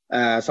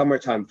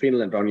 summertime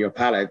Finland on your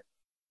palate.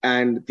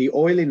 And the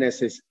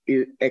oiliness is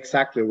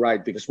exactly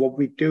right, because what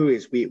we do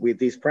is with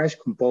these fresh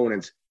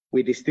components,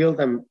 we distill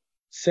them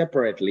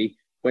separately.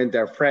 When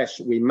they're fresh,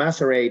 we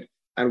macerate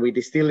and we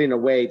distill in a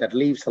way that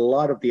leaves a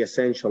lot of the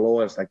essential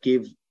oils that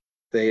give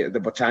the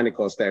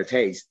botanicals their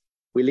taste.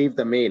 We leave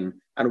them in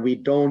and we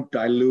don't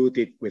dilute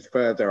it with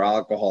further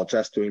alcohol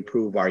just to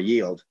improve our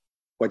yield.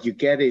 What you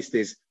get is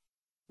this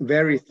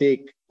very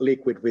thick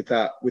liquid with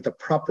a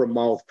proper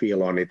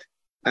mouthfeel on it.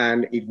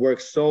 And it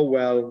works so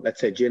well,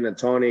 let's say gin and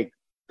tonic,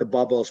 the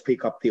bubbles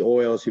pick up the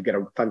oils, you get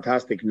a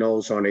fantastic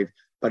nose on it,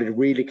 but it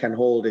really can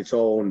hold its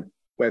own,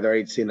 whether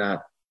it's in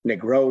a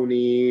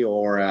Negroni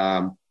or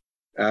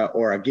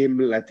a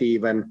gimlet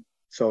even.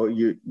 So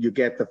you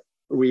get the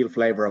real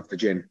flavor of the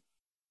gin.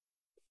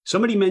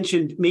 Somebody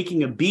mentioned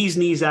making a bee's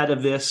knees out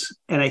of this.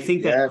 And I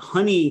think that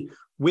honey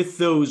with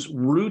those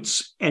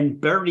roots and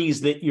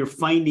berries that you're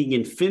finding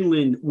in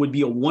Finland would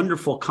be a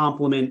wonderful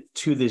complement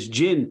to this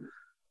gin.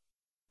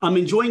 I'm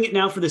enjoying it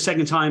now for the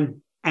second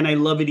time, and I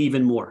love it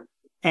even more.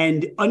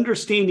 And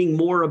understanding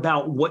more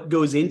about what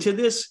goes into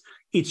this,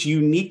 it's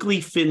uniquely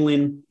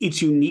Finland,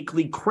 it's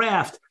uniquely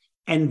craft.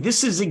 And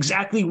this is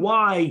exactly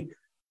why,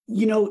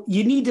 you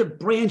need to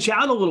branch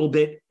out a little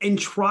bit and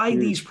try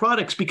these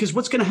products, because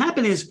what's going to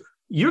happen is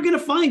you're going to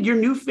find your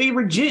new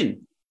favorite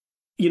gin,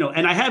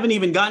 and I haven't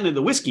even gotten to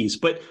the whiskeys,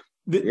 but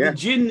the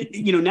gin,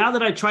 now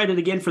that I tried it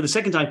again for the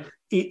second time,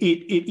 it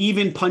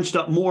even punched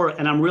up more,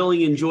 and I'm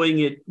really enjoying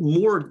it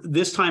more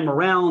this time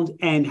around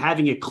and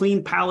having a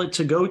clean palate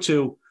to go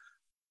to.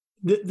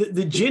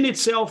 The gin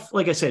itself,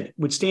 like I said,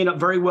 would stand up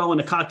very well in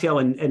a cocktail,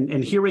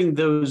 and hearing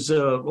those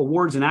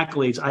awards and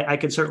accolades, I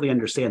can certainly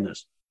understand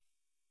this.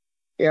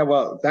 Yeah,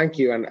 well, thank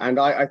you. And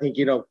I think,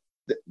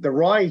 the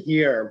rye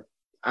here,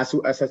 as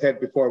I said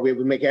before, we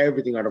make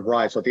everything out of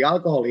rye. So the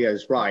alcohol here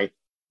is rye.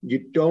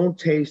 You don't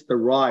taste the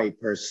rye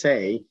per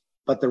se,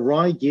 but the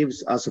rye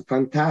gives us a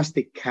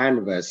fantastic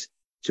canvas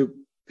to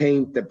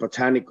paint the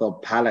botanical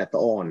palette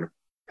on.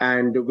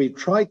 And we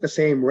tried the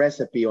same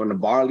recipe on a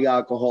barley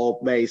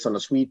alcohol base, on a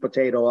sweet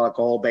potato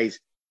alcohol base.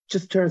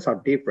 Just turns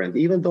out different.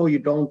 Even though you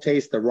don't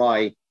taste the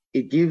rye,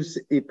 it gives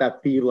it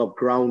that feel of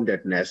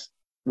groundedness,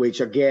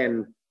 which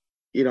again,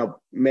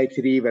 makes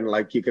it even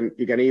like you can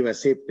even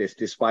sip this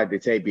despite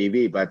its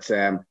ABV. But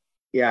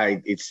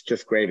it's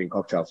just great in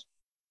cocktails.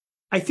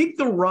 I think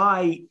the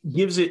rye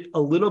gives it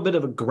a little bit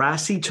of a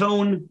grassy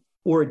tone,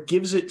 or it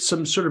gives it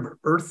some sort of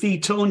earthy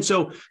tone.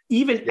 So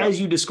even as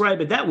you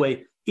describe it that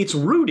way, it's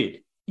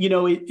rooted.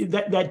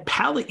 That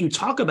palate you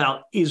talk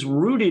about is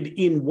rooted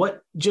in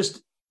what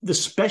just the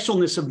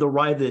specialness of the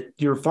rye that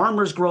your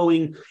farmer's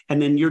growing, and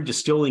then you're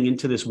distilling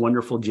into this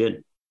wonderful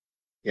gin.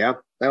 Yeah.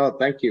 Oh,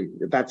 thank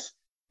you. That's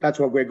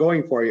what we're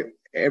going for.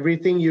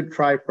 Everything you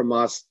try from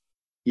us,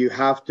 you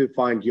have to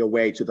find your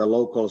way to the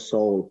local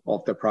soul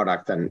of the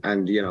product. And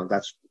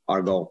that's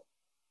our goal.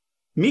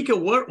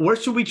 Miika, where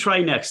should we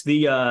try next?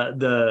 The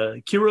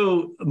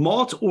Kyrö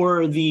malt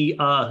or the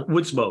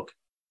wood smoke?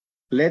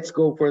 Let's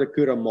go for the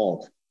Kyrö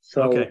malt.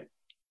 So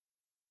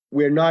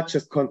we're not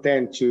just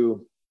content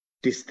to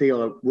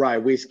distill rye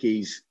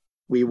whiskeys.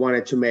 We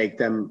wanted to make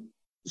them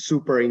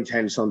super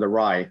intense on the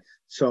rye.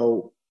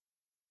 So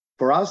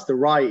for us, the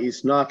rye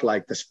is not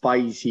like the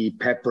spicy,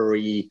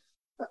 peppery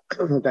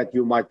that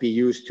you might be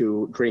used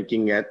to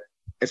drinking at,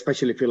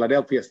 especially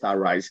Philadelphia style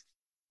rye.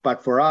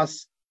 But for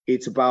us,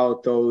 it's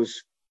about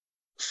those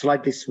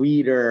slightly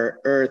sweeter,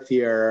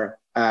 earthier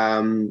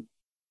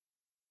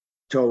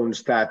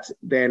tones that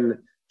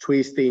then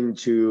twist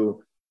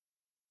into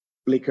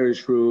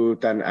licorice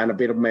root and a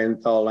bit of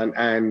menthol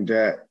and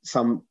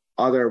some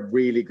other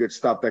really good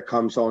stuff that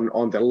comes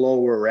on the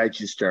lower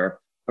register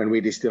when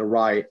we distill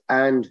rye,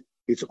 and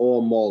it's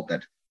all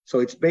malted. So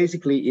it's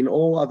basically, in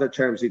all other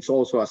terms, it's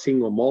also a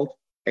single malt,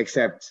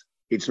 except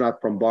it's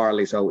not from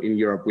barley. So in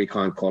Europe, we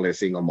can't call it a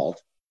single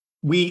malt.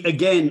 We,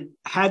 again,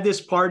 had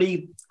this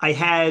party. I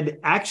had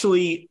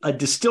actually a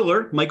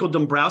distiller, Michael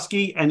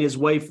Dombrowski, and his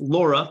wife,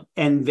 Laura,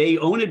 and they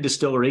own a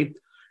distillery.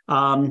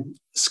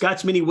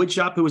 Scott's Mini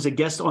Woodshop, who was a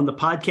guest on the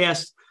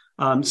podcast.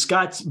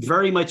 Scott's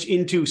very much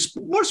into,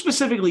 more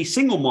specifically,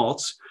 single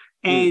malts.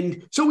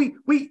 And so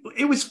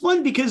it was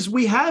fun because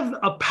we have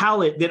a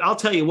palate that, I'll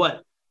tell you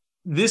what,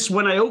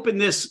 when I opened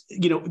this,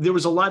 there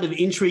was a lot of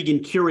intrigue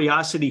and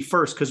curiosity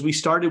first, because we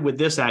started with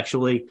this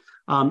actually.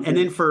 And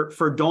then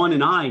for Dawn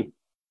and I,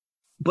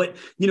 but,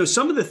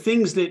 some of the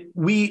things that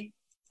we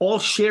all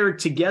shared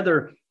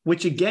together,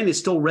 which again is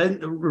still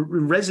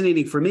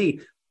resonating for me,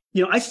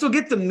 I still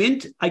get the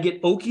mint, I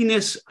get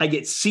oakiness, I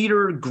get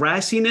cedar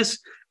grassiness,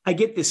 I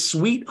get this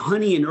sweet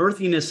honey and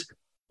earthiness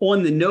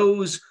on the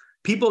nose.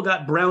 People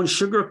got brown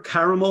sugar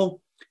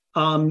caramel.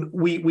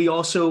 We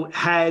also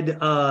had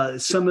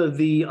some of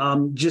the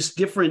just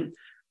different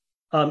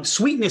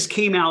sweetness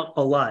came out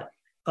a lot.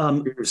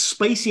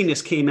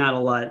 Spiciness came out a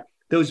lot.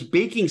 Those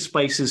baking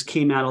spices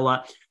came out a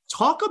lot.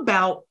 Talk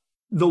about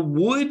the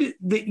wood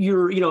that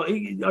you're,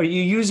 are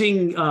you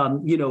using,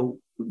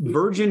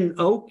 virgin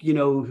oak,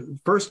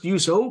 first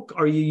use oak?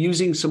 Are you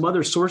using some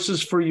other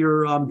sources for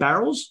your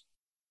barrels?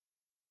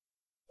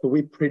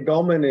 We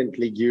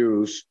predominantly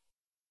use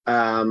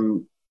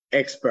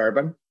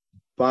ex-bourbon,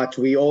 but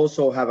we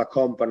also have a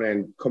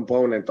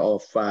component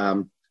of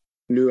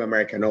new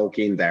American oak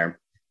in there.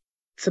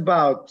 It's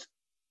about,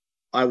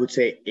 I would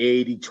say,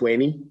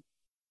 80-20.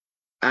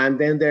 And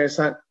then there's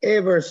an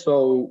ever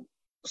so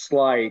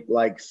slight,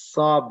 like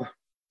sub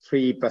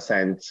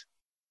 3%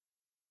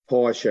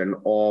 portion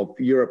of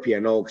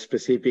European oak,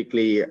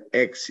 specifically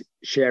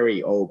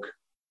ex-sherry oak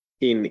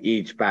in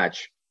each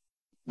batch.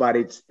 But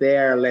it's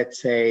there,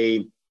 let's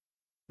say,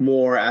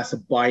 more as a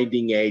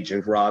binding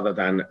agent rather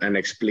than an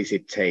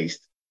explicit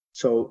taste.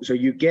 So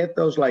you get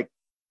those like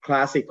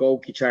classic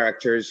oaky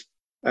characters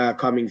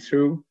coming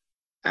through,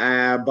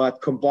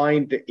 but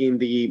combined in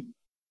the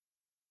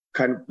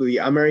kind of the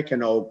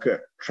American oak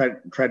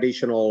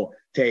traditional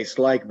taste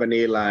like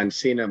vanilla and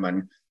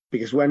cinnamon.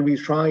 Because when we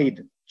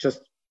tried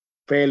just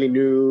fairly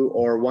new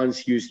or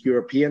once used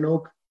European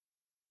oak,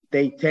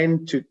 they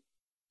tend to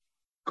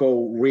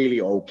go really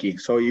oaky.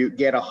 So you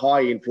get a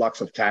high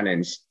influx of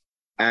tannins,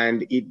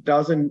 and it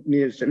doesn't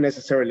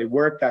necessarily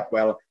work that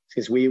well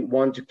because we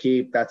want to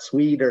keep that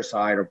sweeter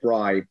side of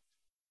rye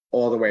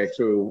all the way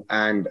through,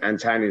 and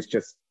tannins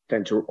just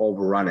tend to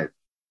overrun it.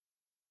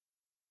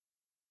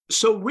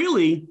 So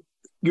really,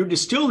 you're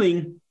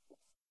distilling,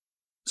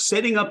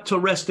 setting up to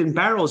rest in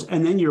barrels,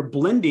 and then you're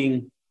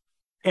blending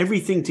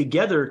everything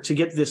together to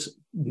get this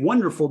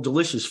wonderful,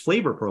 delicious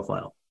flavor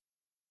profile.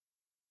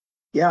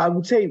 Yeah, I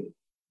would say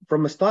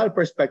from a style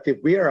perspective,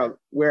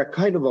 we're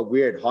kind of a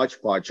weird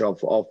hodgepodge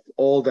of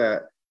all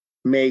the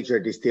major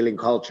distilling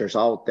cultures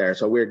out there.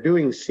 So we're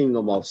doing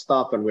single malt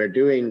stuff, and we're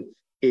doing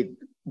it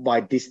by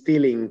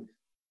distilling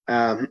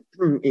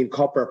in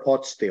copper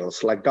pot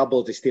stills, like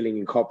double distilling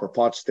in copper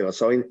pot stills.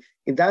 So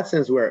in that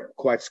sense, we're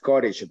quite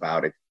Scottish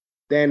about it.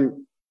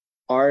 Then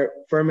our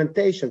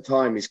fermentation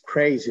time is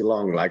crazy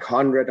long, like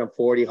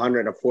 140,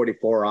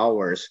 144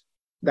 hours.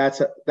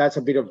 That's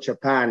a bit of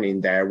Japan in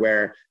there,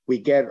 where we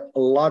get a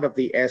lot of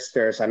the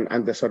esters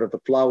and the sort of the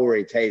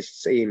flowery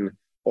tastes in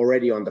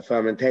already on the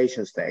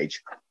fermentation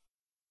stage.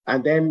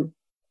 And then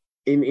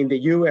in the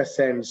US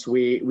sense,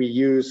 we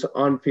use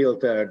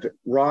unfiltered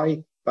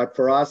rye, but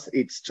for us,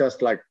 it's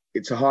just like,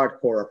 it's a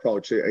hardcore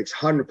approach. It's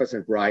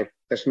 100% rye.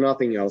 There's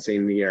nothing else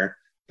in here.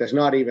 There's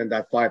not even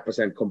that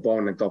 5%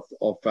 component of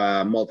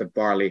malted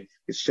barley.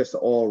 It's just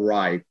all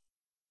rye.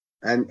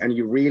 And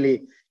you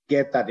really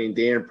get that in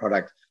the end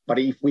product. But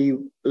if we,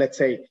 let's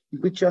say,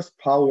 if we just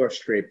power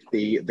strip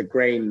the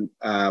grain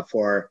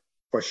for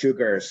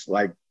sugars,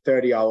 like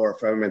 30-hour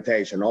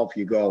fermentation, off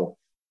you go,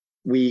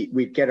 we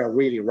get a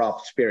really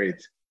rough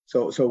spirit.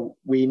 So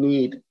we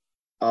need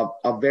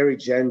a very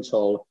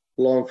gentle,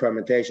 long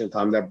fermentation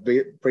time that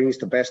brings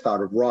the best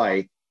out of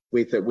rye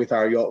with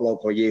our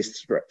local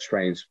yeast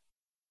strains.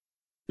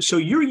 So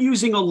you're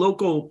using a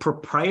local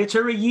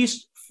proprietary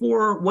yeast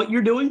for what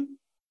you're doing?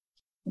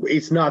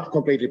 It's not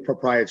completely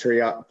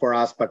proprietary for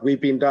us, but we've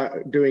been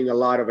doing a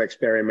lot of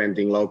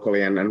experimenting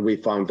locally, and we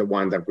found the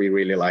one that we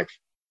really like.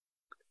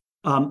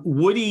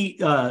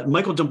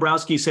 Michael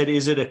Dombrowski said,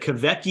 is it a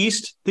Quebec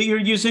yeast that you're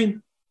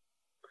using?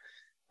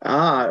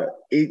 It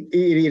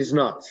is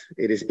not.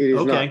 It is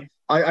okay.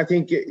 Not. I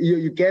think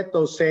you get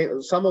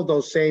some of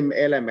those same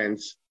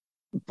elements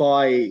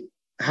by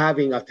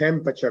having a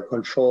temperature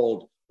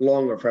controlled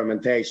longer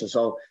fermentation.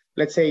 So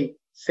let's say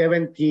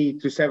 70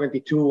 to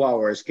 72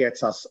 hours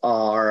gets us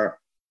our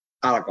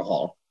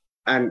alcohol.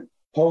 And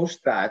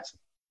post that,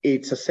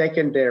 it's a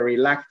secondary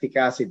lactic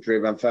acid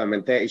driven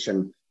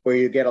fermentation where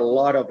you get a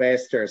lot of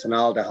esters and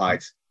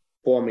aldehydes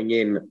forming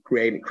in,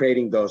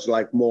 creating those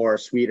like more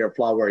sweeter,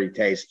 flowery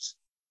tastes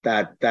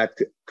that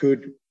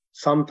could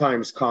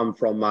sometimes come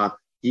from a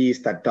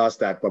yeast that does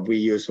that, but we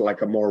use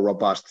like a more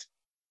robust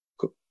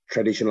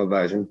traditional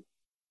version.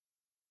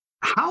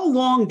 How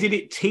long did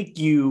it take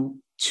you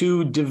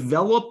to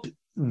develop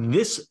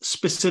this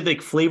specific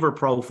flavor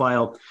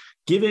profile,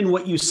 given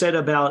what you said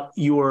about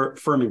your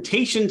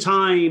fermentation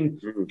time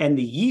and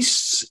the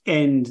yeasts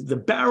and the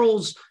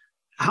barrels?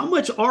 How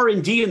much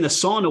R&D in the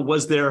sauna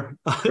was there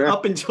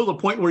up until the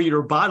point where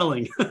you're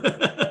bottling?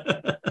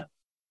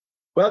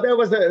 Well, there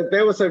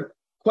was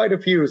quite a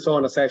few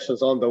sauna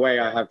sessions on the way,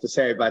 I have to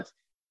say, but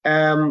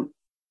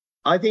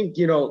I think,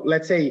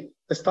 let's say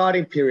the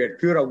starting period,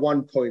 Kyrö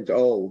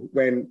 1.0,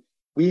 when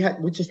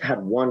we just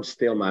had one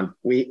still, man.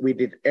 We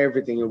did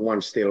everything in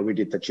one still. We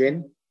did the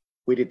gin,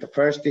 we did the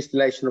first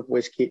distillation of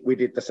whiskey, we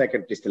did the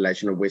second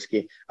distillation of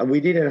whiskey, and we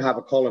didn't have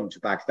a column to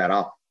back that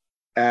up.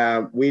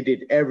 We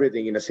did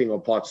everything in a single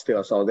pot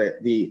still. So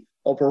the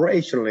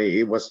operationally,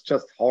 it was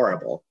just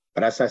horrible.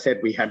 But as I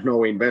said, we had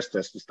no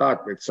investors to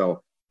start with,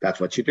 so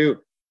that's what you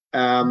do.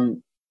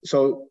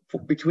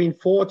 between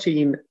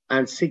 14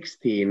 and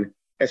 16,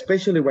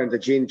 especially when the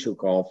gin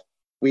took off,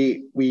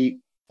 we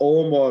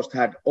almost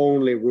had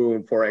only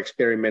room for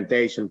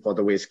experimentation for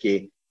the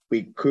whiskey.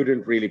 We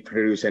couldn't really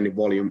produce any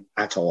volume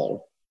at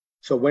all.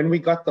 So when we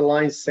got the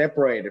lines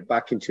separated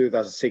back in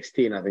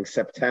 2016, I think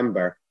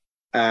September,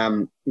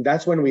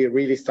 that's when we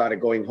really started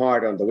going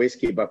hard on the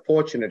whiskey. But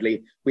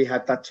fortunately, we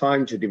had that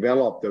time to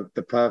develop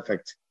the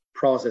perfect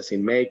process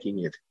in making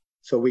it.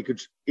 So we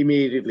could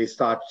immediately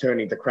start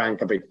turning the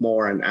crank a bit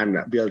more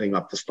and building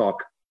up the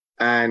stock.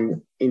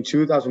 And in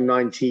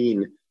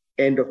 2019,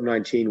 end of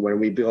 19, when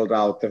we build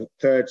out the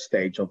third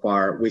stage of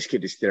our whiskey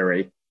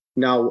distillery,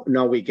 now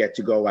we get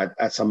to go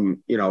at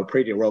some,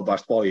 pretty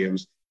robust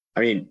volumes.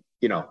 I mean,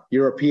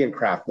 European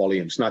craft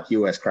volumes, not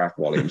US craft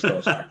volumes.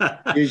 Those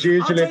are usually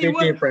a bit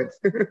different.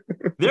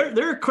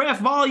 there are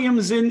craft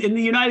volumes in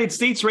the United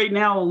States right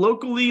now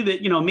locally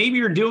that, maybe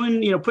you're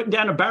doing, putting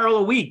down a barrel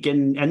a week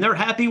and they're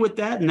happy with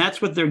that. And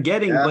that's what they're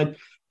getting. Yeah.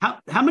 But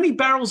how many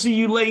barrels are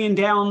you laying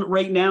down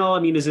right now?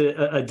 I mean, is it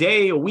a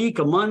day, a week,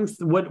 a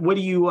month? What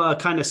do you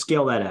kind of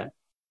scale that at?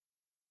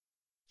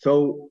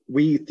 So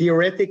we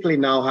theoretically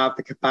now have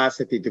the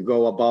capacity to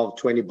go above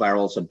 20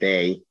 barrels a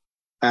day.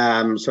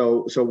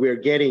 So we're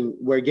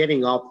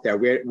getting up there.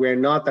 We're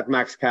not at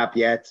max cap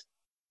yet,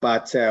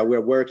 but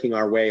we're working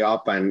our way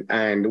up,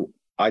 and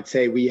I'd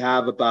say we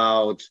have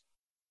about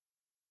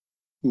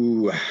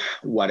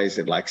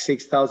like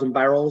 6,000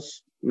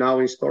 barrels now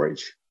in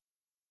storage.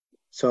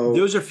 So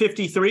those are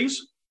 53s?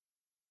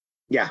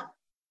 Yeah.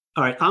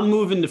 All right, I'm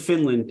moving to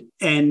Finland,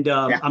 and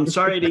I'm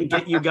sorry I didn't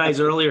get you guys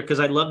earlier because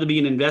I'd love to be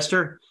an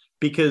investor,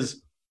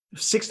 because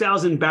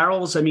 6,000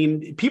 barrels, I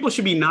mean, people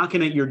should be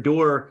knocking at your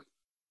door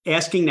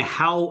asking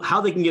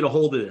how they can get a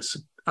hold of this.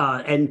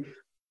 And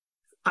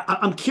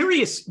I'm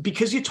curious,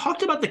 because you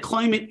talked about the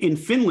climate in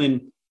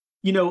Finland,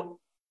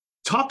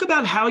 talk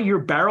about how your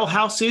barrel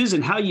house is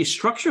and how you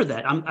structure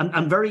that.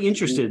 I'm very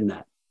interested in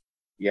that.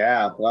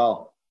 Yeah,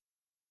 well,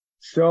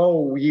 so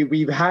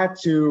we've had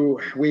to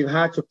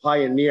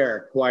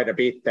pioneer quite a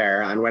bit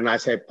there. And when I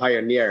say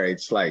pioneer,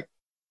 it's like,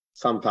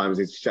 sometimes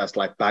it's just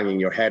like banging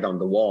your head on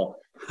the wall.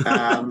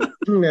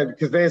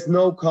 Because there's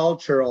no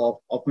culture of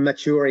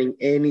maturing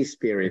any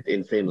spirit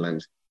in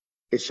Finland.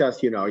 It's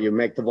just, you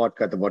make the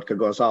vodka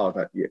goes out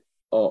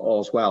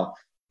all's well.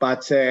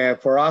 But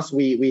for us,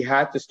 we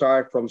had to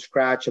start from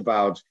scratch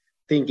about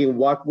thinking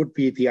what would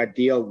be the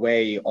ideal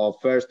way of,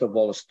 first of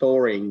all,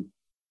 storing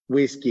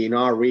whiskey in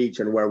our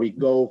region, where we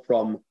go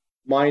from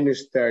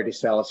minus 30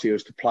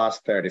 Celsius to plus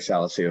 30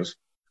 Celsius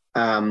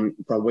from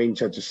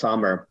winter to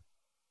summer.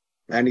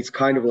 And it's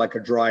kind of like a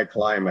dry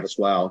climate as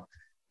well.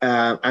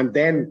 And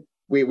then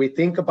we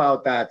think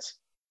about that,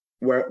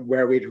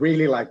 where we'd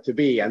really like to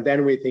be. And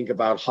then we think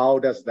about how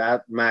does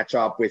that match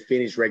up with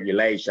Finnish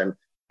regulation.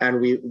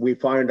 And we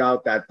found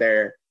out that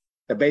there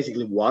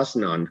basically was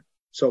none.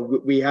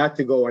 So we had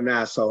to go and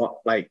ask, so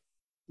like,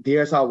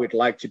 here's how we'd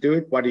like to do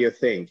it. What do you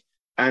think?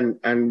 And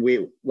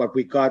what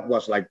we got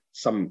was like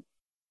some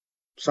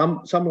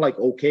like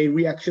okay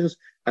reactions,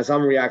 and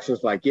some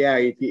reactions like, yeah,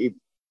 if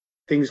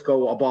things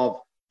go above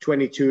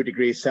 22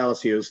 degrees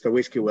Celsius, the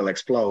whiskey will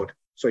explode.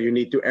 So you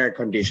need to air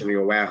condition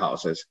your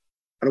warehouses.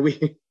 And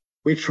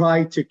we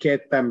tried to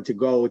get them to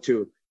go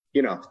to,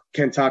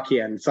 Kentucky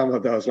and some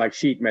of those like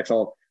sheet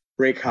metal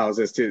brick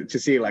houses to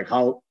see like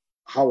how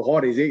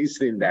hot it is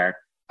in there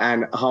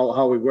and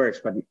how it works.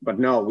 But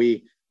no,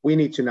 we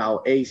need to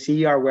now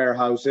AC our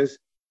warehouses.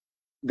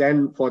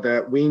 Then for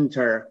the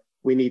winter,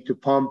 we need to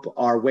pump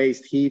our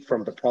waste heat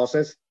from the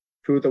process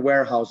through the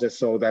warehouses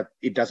so that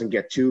it doesn't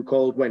get too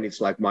cold when it's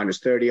like minus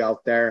 30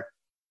 out there.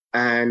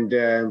 And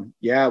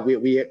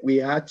we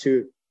had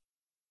to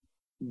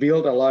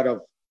build a lot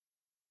of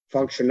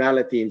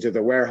functionality into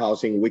the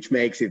warehousing, which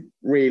makes it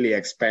really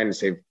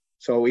expensive.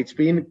 So it's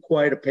been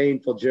quite a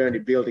painful journey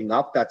building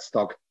up that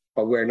stock,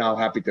 but we're now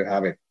happy to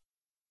have it.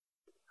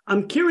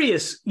 I'm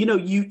curious, I'm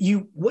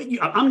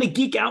going to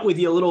geek out with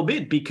you a little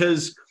bit,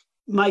 because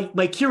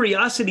my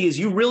curiosity is,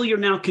 you really are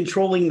now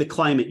controlling the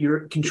climate.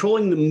 You're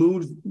controlling the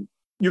mood.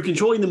 You're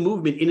controlling the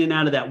movement in and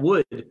out of that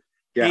wood.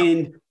 Yeah.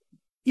 And,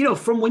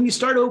 from when you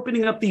start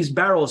opening up these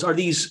barrels, are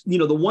these,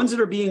 the ones that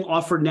are being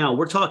offered now,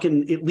 we're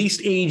talking at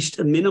least aged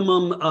a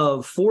minimum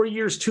of 4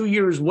 years, 2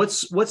 years.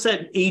 What's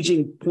that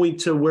aging point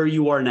to where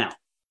you are now?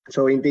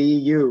 So in the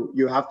EU,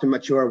 you have to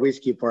mature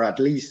whiskey for at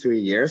least 3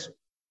 years.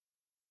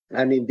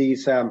 And in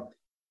these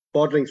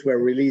bottlings we're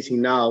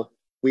releasing now,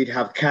 we'd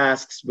have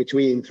casks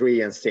between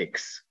 3 and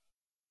 6.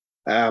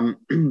 And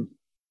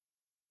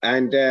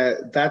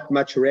that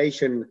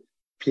maturation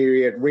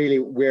period, really,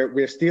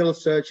 we're still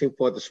searching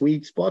for the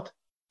sweet spot.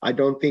 I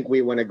don't think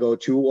we want to go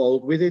too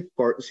old with it,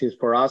 since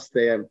for us,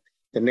 the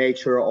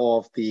nature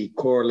of the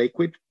core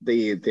liquid,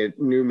 the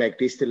new make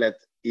distillate,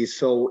 is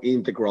so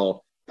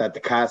integral that the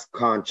cask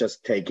can't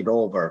just take it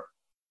over.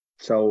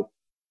 So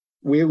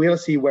we will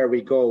see where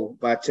we go.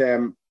 But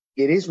it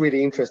is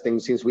really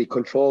interesting since we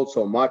control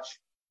so much.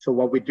 So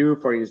what we do,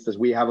 for instance,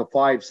 we have a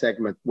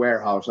 5-segment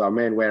warehouse, our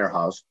main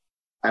warehouse,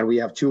 and we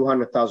have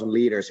 200,000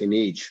 liters in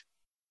each.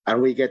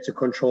 And we get to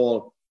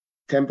control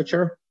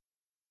temperature,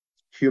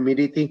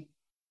 humidity,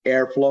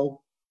 airflow,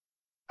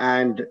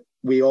 and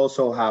we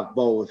also have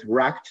both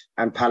racked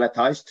and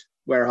palletized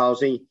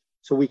warehousing.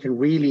 So we can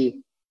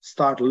really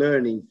start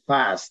learning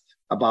fast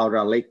about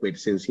our liquid,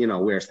 since,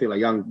 we're still a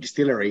young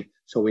distillery.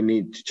 So we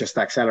need to just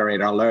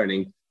accelerate our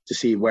learning to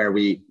see where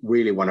we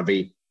really want to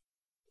be.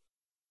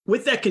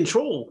 With that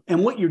control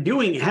and what you're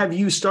doing, have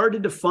you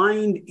started to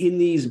find in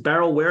these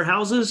barrel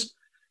warehouses,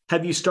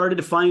 have you started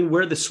to find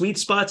where the sweet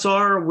spots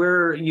are,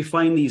 where you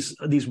find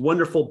these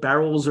wonderful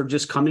barrels are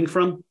just coming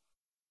from?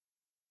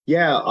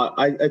 Yeah,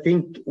 I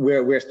think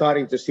we're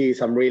starting to see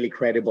some really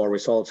credible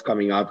results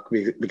coming up,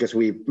 because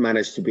we've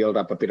managed to build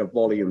up a bit of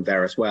volume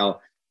there as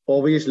well.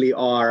 Obviously,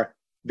 our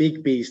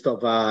big beast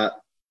of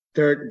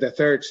the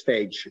third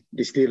stage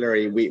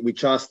distillery, we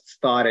just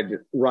started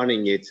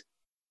running it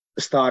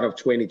start of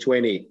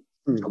 2020,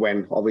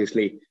 when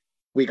obviously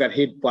we got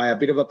hit by a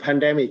bit of a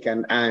pandemic,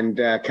 and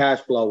cash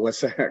flow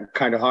was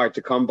kind of hard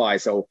to come by,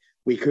 so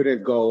we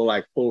couldn't go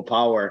like full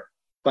power.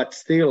 But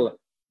still,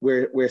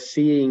 we're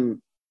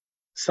seeing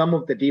some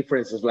of the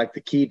differences, like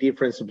the key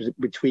differences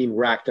between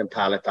racked and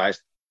palletized,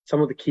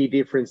 some of the key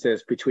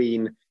differences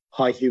between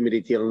high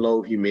humidity and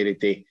low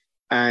humidity,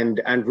 and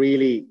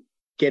really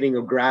getting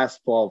a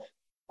grasp of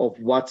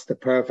what's the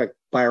perfect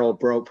barrel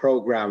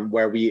program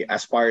where we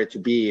aspire to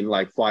be in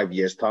like 5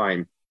 years'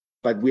 time.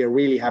 But we are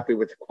really happy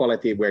with the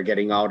quality we're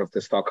getting out of the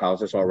stock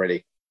houses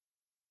already.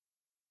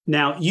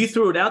 Now, you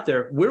threw it out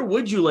there. Where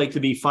would you like to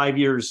be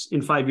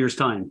in 5 years'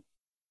 time?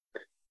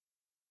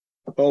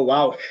 Oh,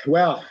 wow.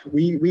 Well,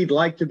 we'd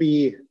like to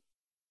be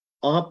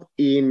up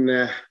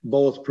in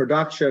both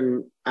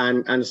production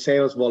and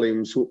sales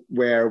volumes,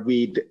 where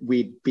we'd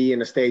be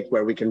in a state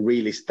where we can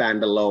really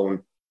stand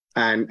alone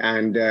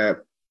and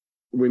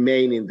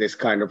remain in this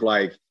kind of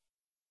like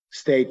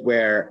state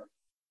where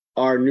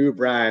our new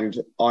brand,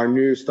 our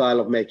new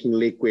style of making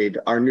liquid,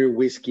 our new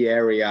whiskey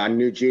area, our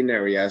new gin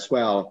area as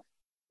well,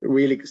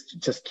 really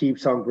just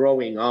keeps on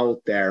growing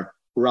out there,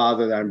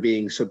 rather than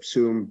being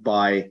subsumed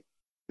by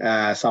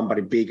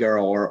somebody bigger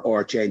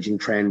or changing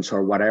trends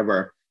or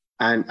whatever.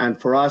 And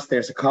for us,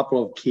 there's a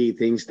couple of key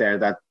things there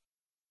that,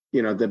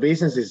 the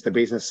business is the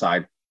business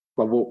side.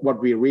 But what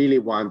we really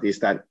want is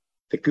that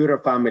the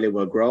Kyrö family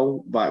will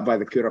grow. By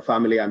the Kyrö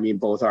family, I mean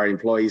both our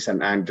employees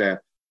and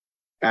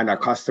our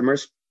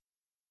customers.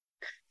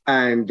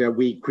 And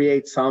we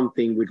create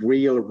something with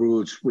real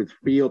roots, with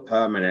real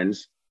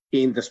permanence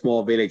in the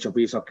small village of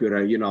Iso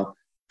Kyrö,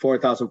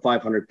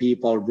 4,500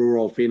 people,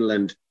 rural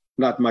Finland,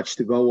 not much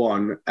to go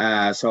on.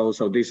 So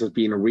this has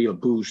been a real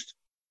boost.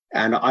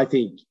 And I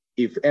think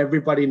if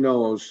everybody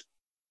knows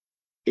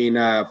in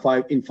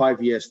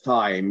 5 years'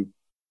 time,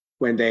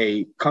 when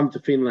they come to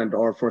Finland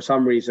or for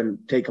some reason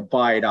take a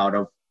bite out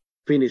of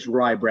Finnish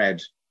rye bread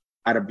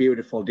at a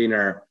beautiful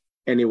dinner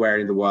anywhere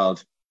in the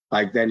world,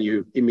 like then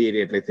you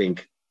immediately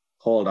think,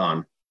 hold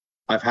on,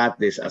 I've had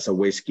this as a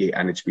whiskey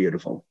and it's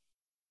beautiful.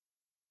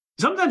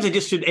 Sometimes I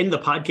just should end the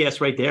podcast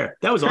right there.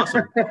 That was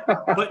awesome.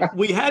 But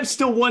we have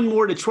still one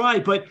more to try.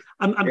 But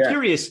I'm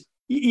curious,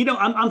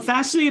 I'm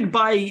fascinated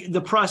by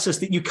the process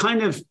that you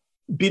kind of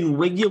been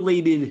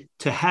regulated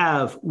to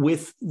have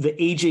with the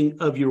aging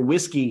of your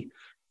whiskey.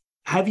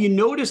 Have you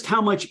noticed how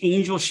much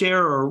angel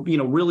share, or,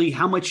 really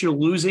how much you're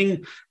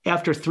losing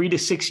after 3 to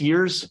 6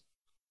 years?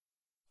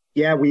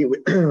 Yeah,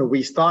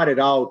 we started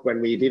out when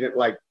we didn't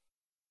like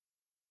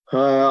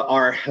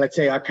our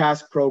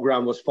cask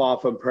program was far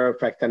from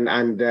perfect,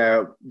 and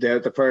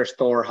the first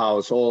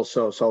storehouse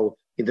also. So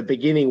in the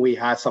beginning we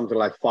had something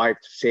like 5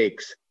 to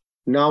 6.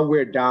 Now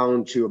we're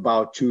down to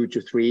about 2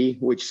 to 3,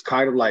 which is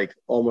kind of like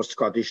almost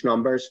Scottish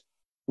numbers,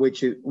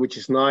 which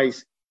is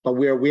nice. But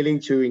we're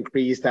willing to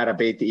increase that a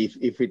bit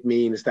if it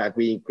means that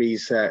we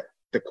increase the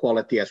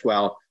quality as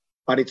well.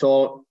 But it's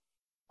all,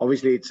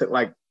 obviously, it's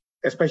like,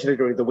 especially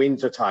during the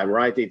winter time,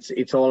 right?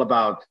 It's all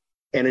about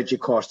energy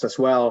costs as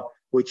well,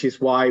 which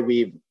is why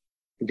we've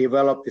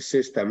developed the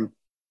system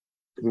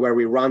where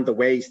we run the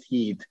waste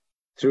heat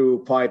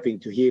through piping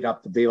to heat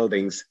up the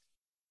buildings.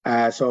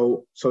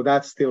 So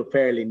that's still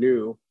fairly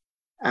new,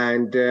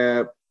 and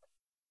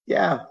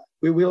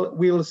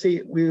we'll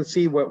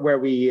see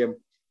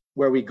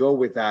where we go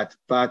with that.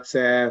 But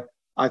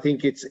I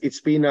think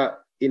it's been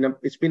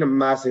a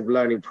massive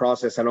learning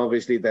process, and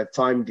obviously the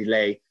time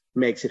delay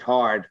makes it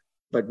hard.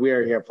 But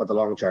we're here for the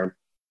long term.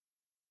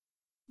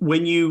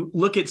 When you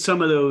look at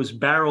some of those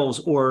barrels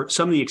or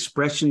some of the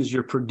expressions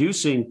you're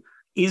producing,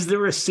 is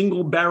there a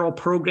single barrel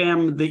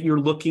program that you're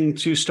looking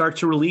to start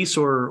to release,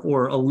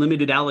 or a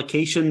limited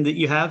allocation that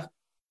you have?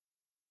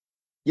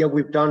 Yeah,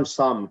 we've done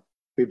some.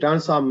 We've done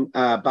some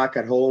back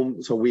at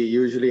home. So we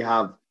usually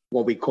have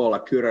what we call a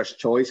Kyrö's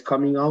Choice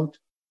coming out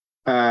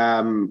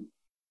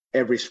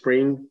every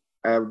spring.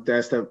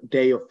 There's the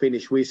Day of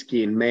Finnish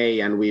Whiskey in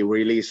May, and we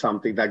release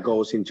something that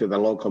goes into the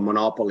local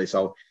monopoly.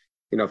 So,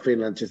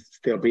 Finland is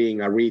still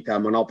being a retail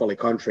monopoly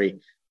country.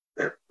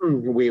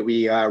 We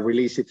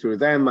release it through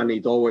them, and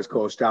it always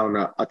goes down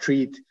a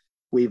treat.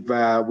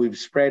 We've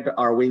spread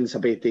our wings a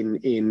bit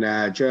in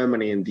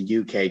Germany and the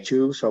UK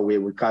too. So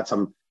we've got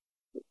some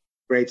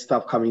great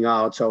stuff coming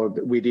out. So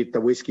we did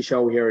the whiskey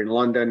show here in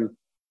London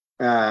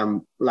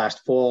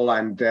last fall,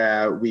 and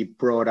we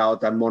brought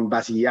out a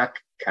Montbazillac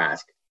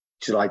cask,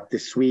 which is like the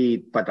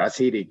sweet but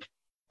acidic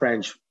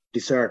French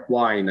dessert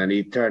wine, and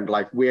it turned,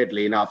 like,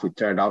 weirdly enough, it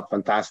turned out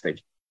fantastic.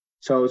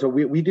 So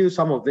we do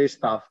some of this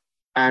stuff,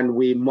 and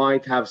we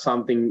might have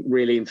something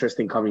really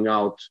interesting coming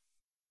out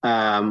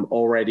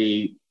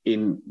already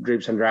in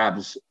dribs and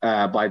drabs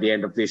by the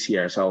end of this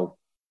year. So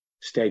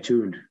stay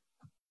tuned.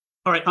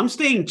 All right, I'm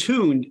staying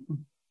tuned.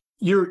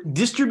 You're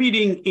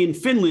distributing in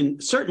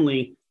Finland,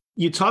 certainly.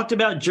 You talked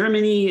about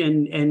Germany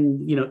and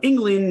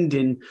England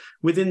and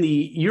within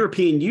the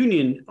European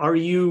Union. Are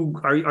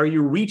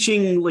you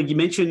reaching, like you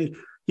mentioned,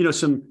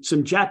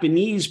 some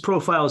Japanese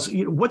profiles?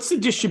 What's the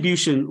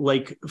distribution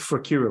like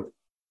for Kyrö?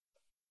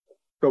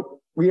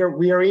 So we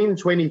are in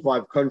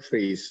 25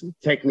 countries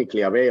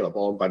technically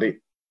available, but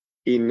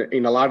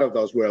in a lot of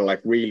those we're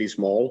like really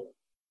small.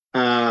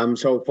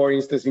 So for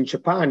instance, in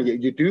Japan,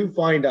 you do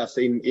find us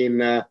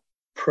in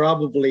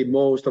probably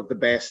most of the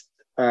best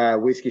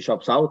whiskey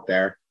shops out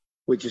there,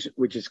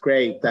 which is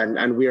great,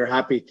 and we are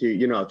happy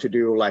to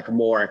do like a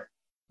more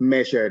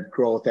measured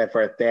growth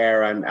effort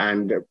there,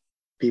 and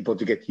people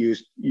to get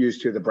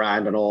used to the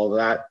brand and all of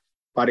that.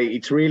 But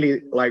it's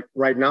really, like,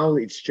 right now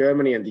it's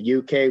Germany and the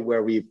UK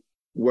where we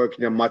work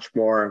in a much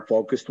more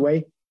focused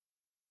way.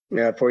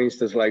 For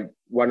instance, like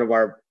one of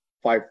our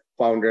 5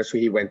 founders,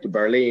 he went to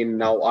Berlin.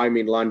 Now I'm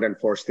in London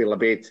for still a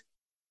bit,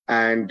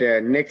 and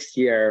next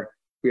year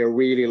we are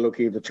really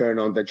looking to turn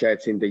on the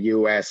jets in the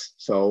US.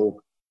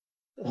 So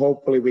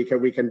hopefully we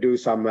can do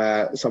some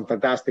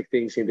fantastic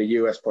things in the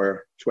US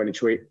for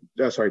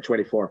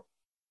 24.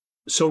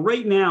 So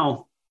right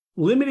now,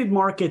 limited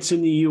markets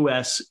in the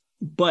US,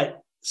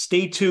 but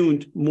stay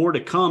tuned, more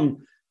to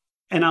come.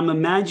 And I'm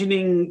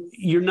imagining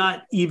you're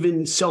not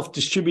even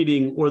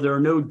self-distributing, or there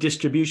are no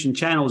distribution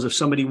channels if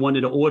somebody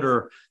wanted to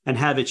order and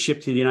have it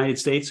shipped to the United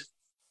States.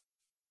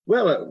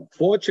 Well,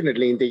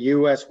 fortunately, in the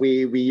US,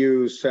 we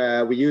use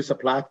a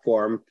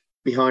platform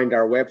behind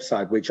our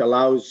website which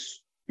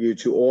allows you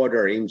to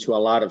order into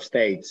a lot of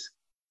states.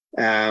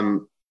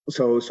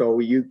 So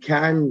you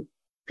can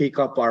pick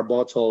up our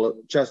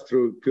bottle just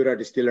through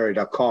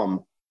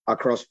kyrodistillery.com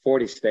across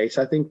 40 states,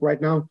 I think, right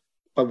now.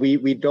 But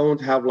we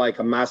don't have like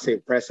a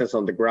massive presence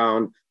on the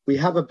ground. We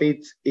have a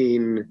bit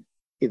in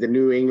the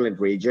New England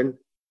region.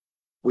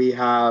 We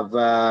have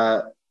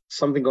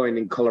something going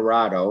in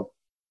Colorado.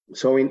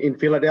 So in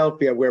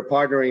Philadelphia, we're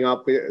partnering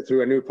up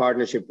through a new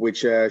partnership, which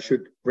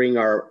should bring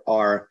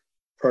our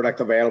product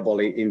available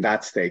in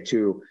that state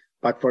too.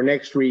 But for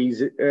next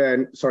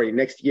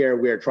year,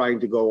 we're trying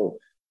to go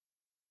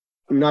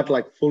not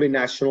like fully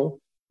national,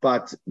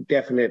 but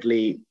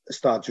definitely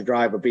start to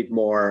drive a bit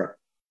more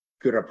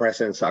Kyrö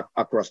presence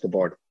across the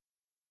board.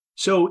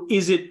 So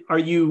are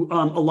you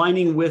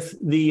aligning with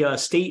the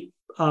state,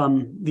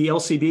 the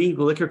LCB,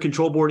 the Liquor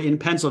Control Board in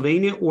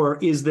Pennsylvania, or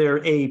is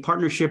there a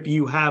partnership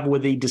you have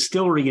with a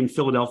distillery in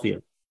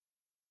Philadelphia?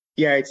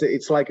 Yeah,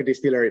 it's like a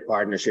distillery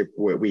partnership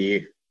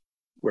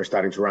we're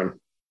starting to run.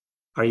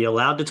 Are you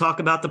allowed to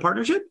talk about the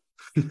partnership?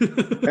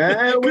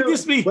 Could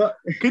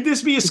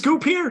this be a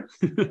scoop here?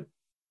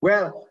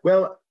 Well,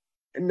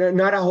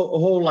 not a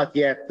whole lot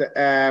yet.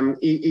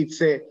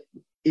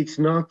 It's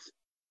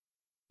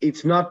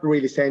not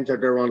really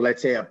centered around,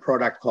 let's say, a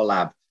product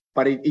collab,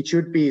 but it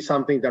should be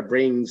something that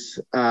brings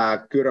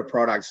Kyrö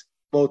products,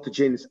 both the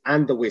gins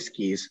and the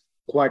whiskeys,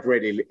 quite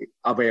readily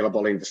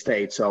available in the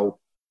States. So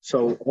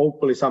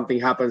hopefully something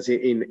happens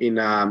in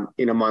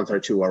a month or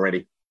two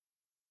already.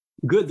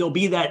 Good. There'll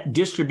be that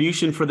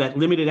distribution for that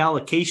limited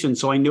allocation,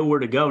 so I know where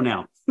to go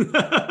now.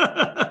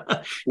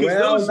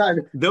 Well,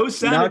 those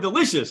sounded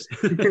delicious.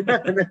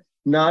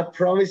 Not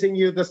promising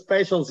you the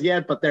specials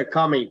yet, but they're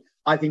coming.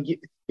 I think,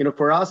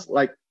 for us,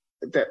 like,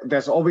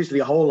 there's obviously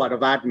a whole lot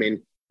of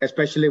admin,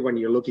 especially when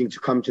you're looking to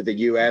come to the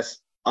US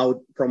out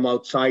from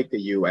outside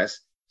the US.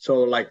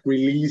 So like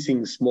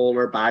releasing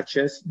smaller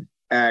batches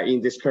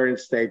in this current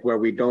state where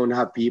we don't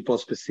have people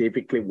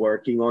specifically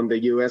working on the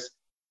US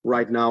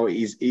right now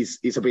is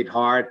a bit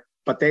hard,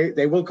 but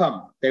they will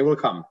come. They will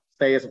come.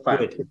 Stay as a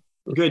fan.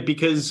 Good,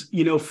 because,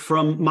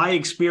 from my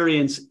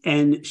experience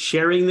and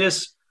sharing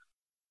this,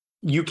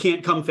 you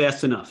can't come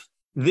fast enough.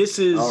 This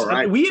is,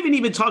 right. We haven't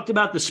even talked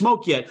about the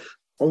smoke yet.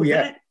 Oh,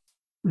 yeah.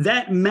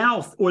 That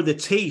mouth or the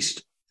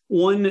taste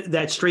on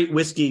that straight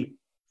whiskey,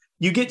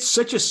 you get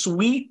such a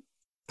sweet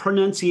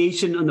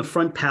pronunciation on the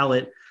front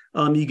palate.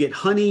 You get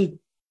honey,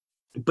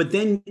 but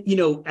then,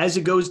 as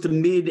it goes to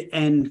mid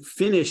and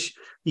finish,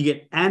 you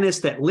get anise,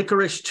 that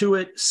licorice to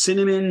it,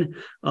 cinnamon.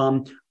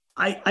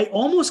 I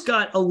almost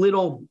got a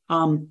little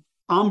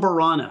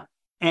amberana.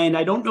 And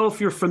I don't know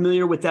if you're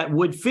familiar with that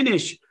wood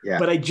finish,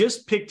 but I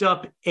just picked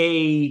up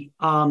a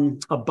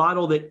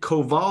bottle that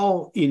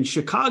Koval in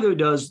Chicago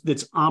does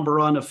that's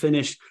amberana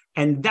finished,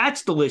 and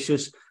that's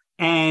delicious.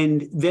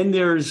 And then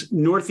there's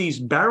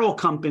Northeast Barrel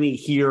Company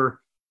here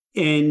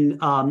in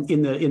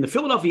the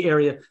Philadelphia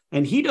area,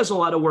 and he does a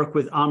lot of work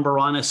with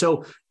amberana.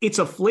 So it's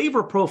a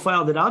flavor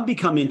profile that I've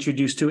become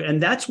introduced to,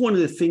 and that's one of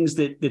the things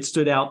that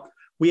stood out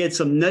We had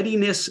some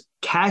nuttiness,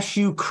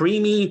 cashew,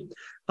 creamy.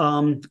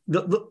 One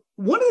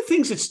of the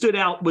things that stood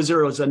out was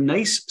there was a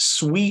nice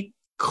sweet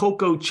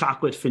cocoa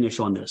chocolate finish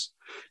on this.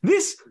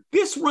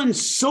 This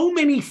runs so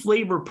many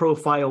flavor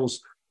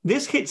profiles.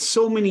 This hits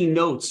so many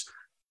notes.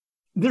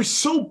 There's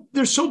so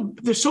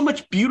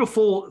much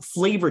beautiful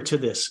flavor to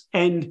this,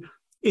 and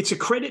it's a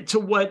credit to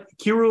what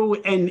Kyrö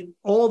and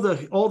all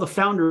the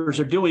founders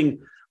are doing.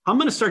 I'm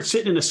going to start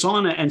sitting in a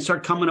sauna and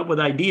start coming up with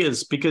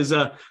ideas, because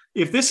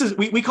if this is,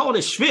 we call it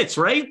a schwitz,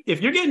 right?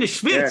 If you're getting a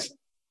schwitz,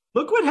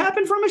 look what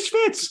happened from a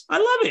schwitz. I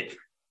love it.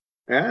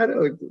 Yeah,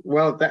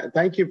 well,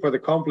 thank you for the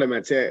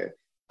compliments.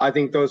 I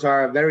think those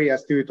are very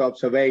astute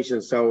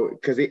observations. So,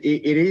 because it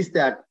is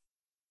that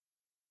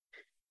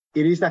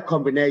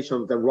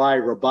combination of the rye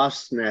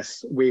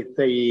robustness with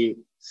the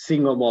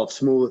single malt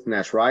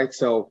smoothness, right?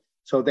 So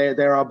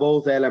there are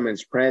both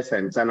elements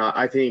present, and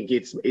I think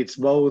it's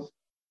both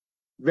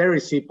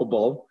very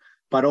sippable,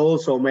 but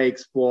also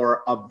makes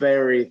for a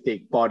very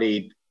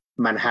thick-bodied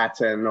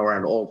Manhattan or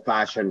an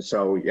old-fashioned.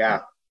 So yeah,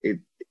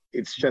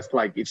 it's just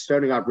like, it's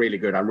turning out really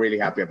good. I'm really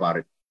happy about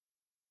it.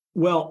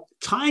 Well,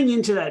 tying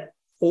into that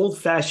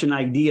old-fashioned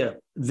idea,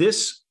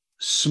 this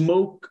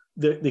smoke,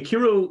 the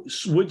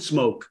Kyrö wood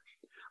smoke,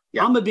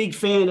 yeah. I'm a big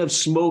fan of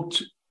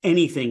smoked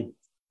anything,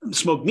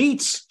 smoked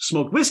meats,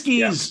 smoked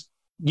whiskeys.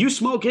 Yeah. You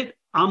smoke it,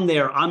 I'm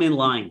there, I'm in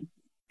line.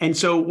 And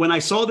so when I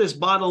saw this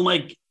bottle, I'm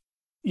like,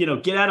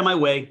 get out of my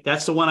way.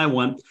 That's the one I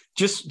want,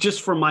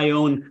 just for my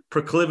own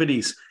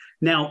proclivities.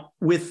 Now,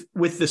 with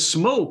the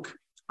smoke,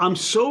 I'm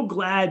so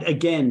glad,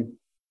 again,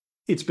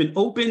 it's been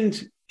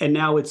opened, and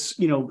now it's,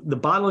 the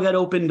bottle got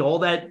opened, all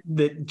that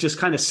just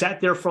kind of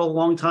sat there for a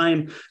long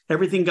time.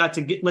 Everything got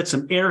to let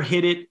some air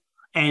hit it.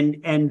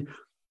 And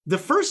the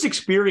first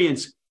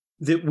experience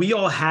that we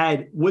all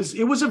had was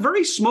a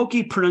very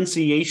smoky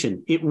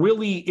pronunciation. It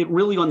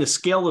really on the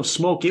scale of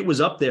smoke, it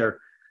was up there.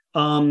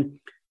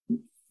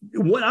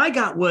 What I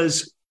got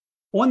was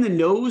on the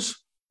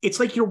nose, it's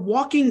like you're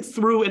walking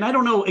through, and I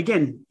don't know,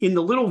 again, in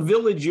the little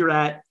village you're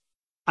at,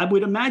 I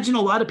would imagine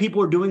a lot of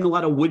people are doing a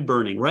lot of wood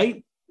burning,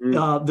 right?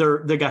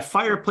 They got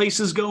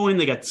fireplaces going,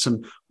 they got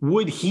some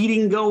wood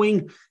heating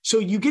going. So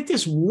you get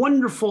this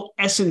wonderful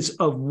essence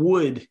of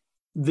wood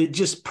that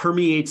just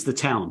permeates the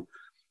town.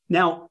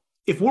 Now,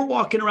 if we're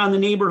walking around the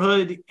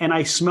neighborhood and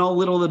I smell a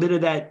little bit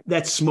of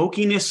that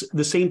smokiness,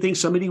 the same thing,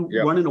 somebody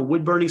running a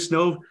wood burning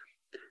stove,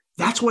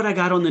 that's what I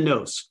got on the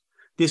nose.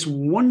 This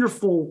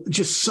wonderful,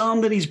 just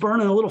somebody's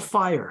burning a little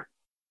fire.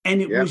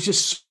 And it was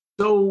just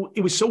so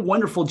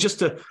wonderful just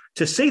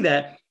to say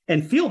that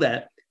and feel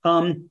that.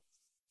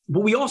 But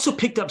we also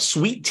picked up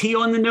sweet tea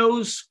on the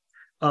nose.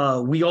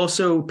 We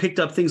also picked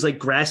up things like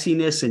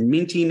grassiness and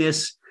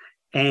mintiness.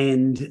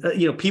 And,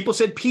 people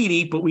said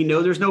peaty, but we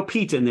know there's no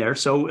peat in there.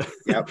 So,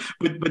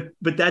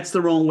 but that's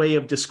the wrong way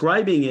of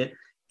describing it.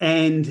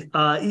 And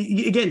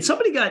again,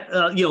 somebody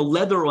got,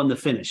 leather on the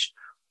finish.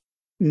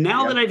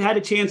 Now that I've had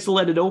a chance to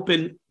let it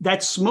open,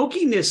 that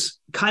smokiness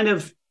kind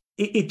of,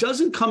 it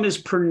doesn't come as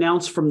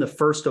pronounced from the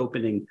first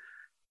opening.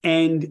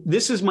 And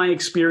this is my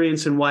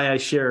experience and why I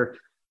share.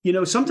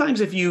 Sometimes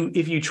if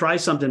you try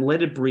something,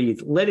 let it breathe,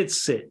 let it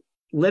sit,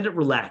 let it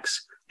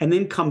relax, and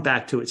then come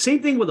back to it.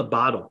 Same thing with a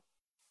bottle.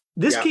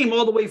 This came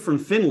all the way from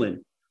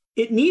Finland.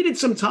 It needed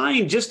some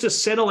time just to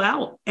settle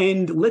out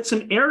and let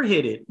some air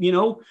hit it.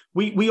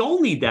 We all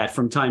need that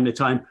from time to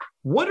time.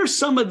 What are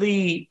some of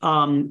the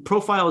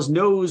profiles,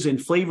 nose, and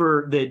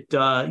flavor that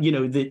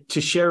that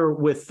to share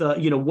with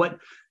what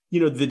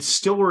the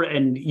distiller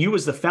and you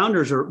as the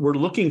founders were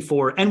looking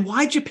for, and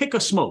why'd you pick a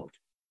smoked?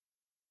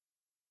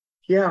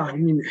 Yeah, I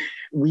mean,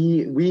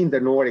 we in the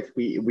Nordics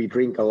we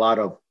drink a lot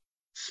of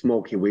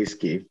smoky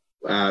whiskey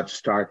to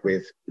start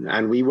with,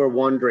 and we were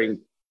wondering,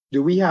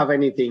 do we have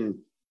anything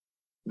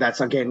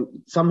that's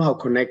again somehow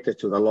connected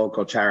to the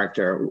local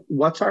character?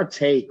 What's our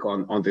take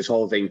on this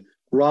whole thing,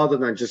 rather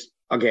than just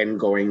again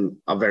going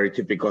a very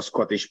typical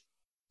Scottish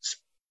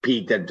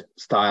peated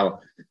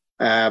style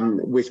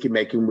whiskey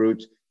making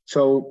route?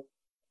 So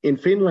in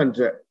Finland,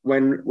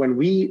 when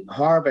we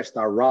harvest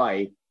our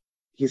rye,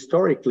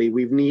 historically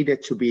we've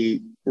needed to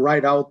be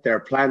right out there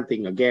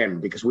planting again,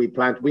 because we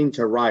plant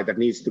winter rye that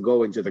needs to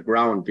go into the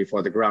ground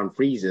before the ground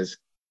freezes.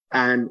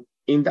 And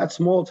in that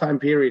small time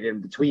period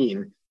in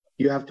between,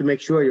 you have to make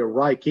sure your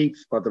rye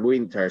keeps for the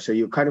winter. So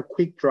you kind of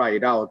quick dry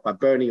it out by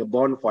burning a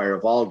bonfire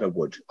of alder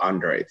wood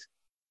under it.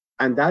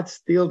 And that's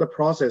still the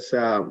process.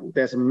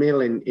 There's a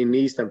mill in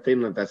eastern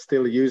Finland that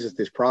still uses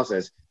this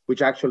process,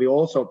 which actually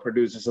also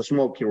produces a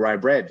smoky rye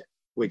bread,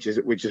 which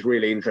is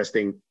really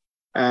interesting.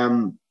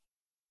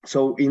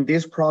 So in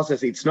this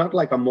process, it's not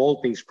like a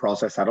malting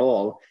process at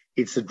all.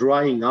 It's a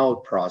drying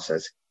out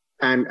process.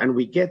 And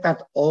we get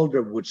that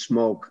alder wood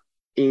smoke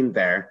in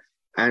there.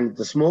 And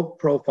the smoke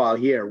profile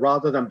here,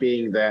 rather than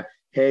being the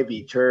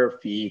heavy,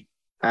 turfy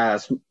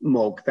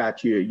smoke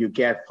that you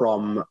get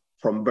from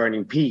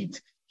burning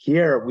peat,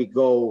 here we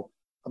go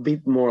a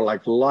bit more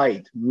like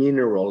light,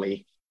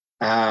 minerally.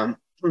 And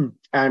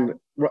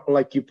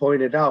like you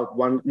pointed out,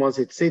 once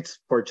it sits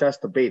for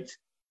just a bit,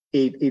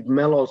 it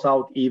mellows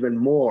out even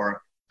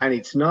more. And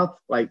it's not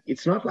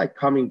like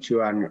coming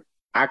to an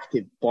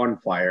active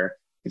bonfire.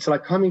 It's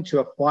like coming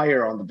to a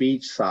fire on the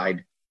beach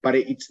side, but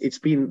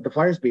the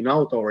fire's been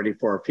out already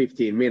for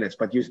 15 minutes,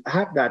 but you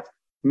have that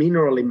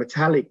minerally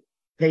metallic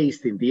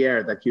taste in the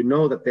air that you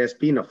know that there's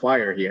been a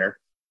fire here.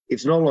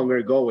 It's no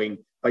longer going,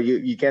 but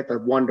you get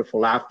that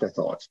wonderful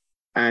afterthought.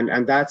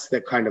 And that's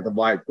the kind of the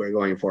vibe we're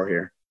going for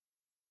here.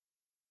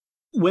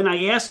 When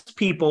I asked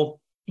people,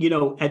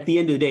 at the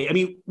end of the day, I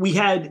mean, we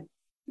had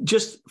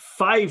just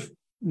 5,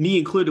 me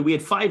included, we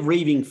had 5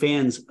 raving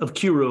fans of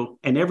Kyrö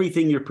and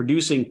everything you're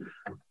producing.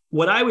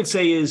 What I would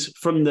say is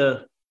from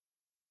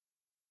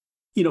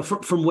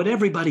what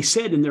everybody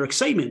said in their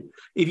excitement,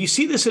 if you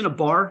see this in a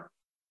bar,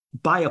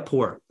 buy a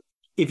pour.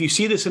 If you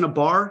see this in a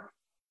bar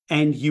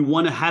and you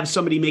want to have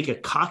somebody make a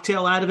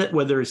cocktail out of it,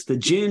 whether it's the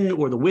gin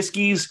or the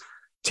whiskeys,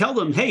 tell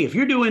them, hey, if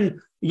you're doing,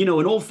 an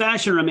old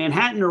fashioned or a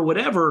Manhattan or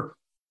whatever,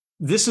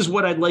 this is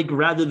what I'd like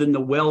rather than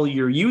the well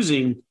you're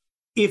using.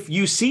 If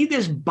you see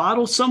this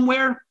bottle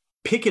somewhere,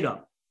 pick it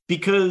up,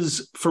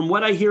 because from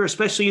what I hear,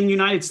 especially in the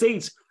United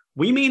States,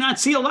 we may not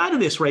see a lot of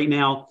this right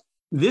now.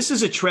 This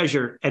is a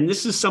treasure, and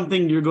this is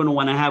something you're going to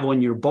want to have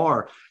on your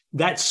bar.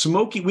 That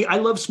smoky, I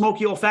love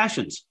smoky old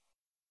fashions.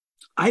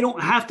 I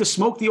don't have to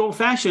smoke the old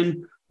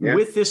fashioned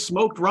with this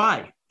smoked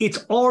rye.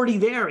 It's already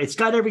there. It's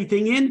got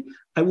everything in.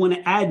 I want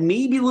to add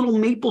maybe a little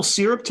maple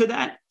syrup to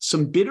that,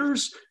 some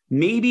bitters,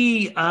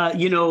 maybe,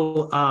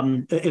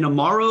 an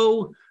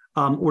Amaro,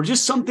 or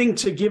just something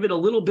to give it a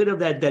little bit of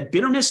that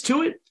bitterness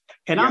to it.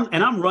 And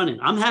I'm running.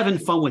 I'm having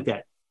fun with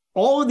that.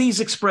 All of these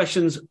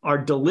expressions are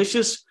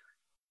delicious.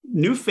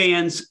 New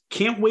fans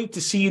can't wait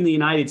to see you in the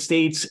United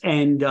States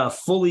and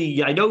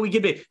fully. I know we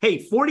give it. Hey,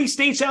 40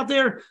 states out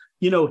there.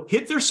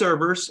 Hit their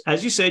servers.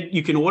 As you said,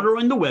 you can order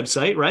on the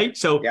website, right?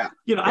 So,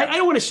 I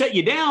don't want to shut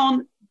you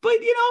down, but,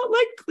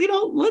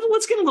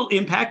 let's get a little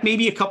impact,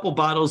 maybe a couple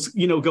bottles,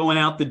 going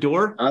out the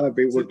door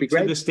would be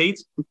great. To the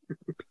States.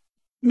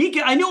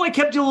 Miika, I know I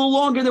kept you a little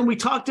longer than we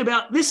talked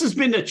about. This has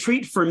been a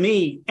treat for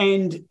me.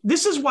 And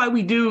this is why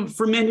we do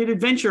Fermented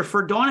Adventure.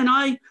 For Dawn and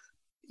I,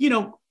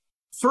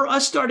 for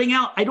us starting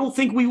out, I don't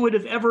think we would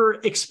have ever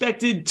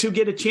expected to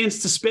get a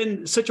chance to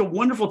spend such a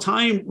wonderful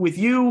time with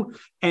you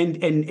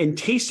and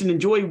taste and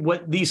enjoy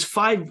what these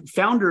 5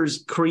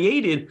 founders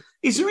created.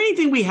 Is there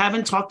anything we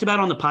haven't talked about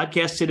on the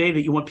podcast today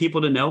that you want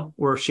people to know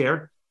or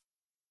share?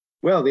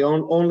 Well, the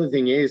only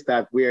thing is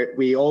that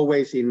we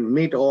always in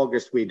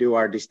mid-August, we do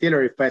our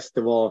distillery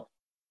festival.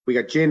 We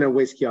got gin and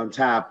whiskey on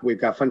tap. We've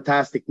got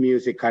fantastic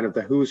music, kind of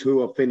the who's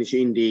who of Finnish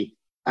indie.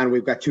 And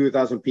we've got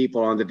 2,000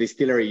 people on the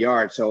distillery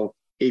yard. So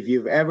if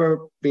you've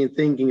ever been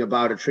thinking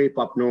about a trip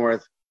up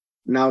north,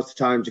 now's the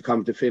time to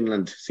come to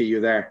Finland. See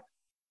you there.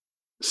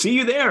 See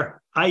you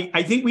there.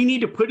 I think we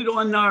need to put it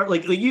on our,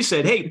 like you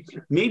said, hey,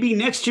 maybe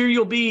next year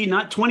you'll be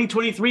not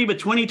 2023, but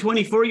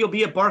 2024, you'll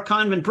be at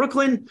BarConv in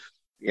Brooklyn.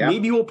 Yeah.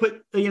 Maybe we'll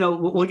put,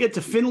 we'll get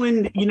to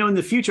Finland, in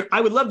the future. I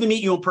would love to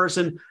meet you in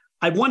person.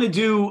 I want to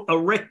do a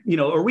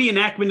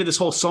reenactment of this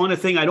whole sauna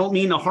thing. I don't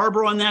mean to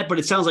harbor on that, but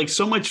it sounds like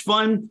so much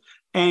fun.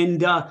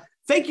 And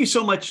thank you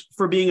so much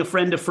for being a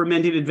friend of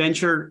Fermented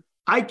Adventure.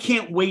 I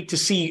can't wait to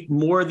see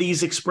more of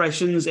these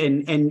expressions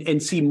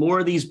and see more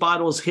of these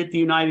bottles hit the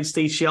United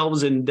States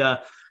shelves. And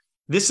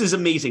this is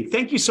amazing.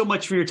 Thank you so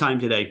much for your time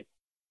today.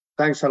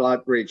 Thanks a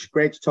lot, Rich.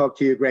 Great to talk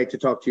to you. Great to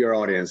talk to your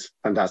audience.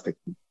 Fantastic.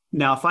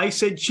 Now, if I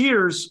said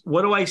cheers,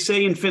 what do I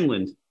say in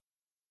Finland?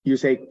 You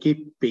say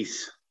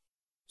Kippis.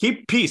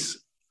 Kippis.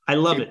 I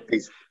love it.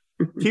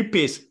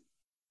 Kippis.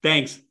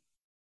 Thanks.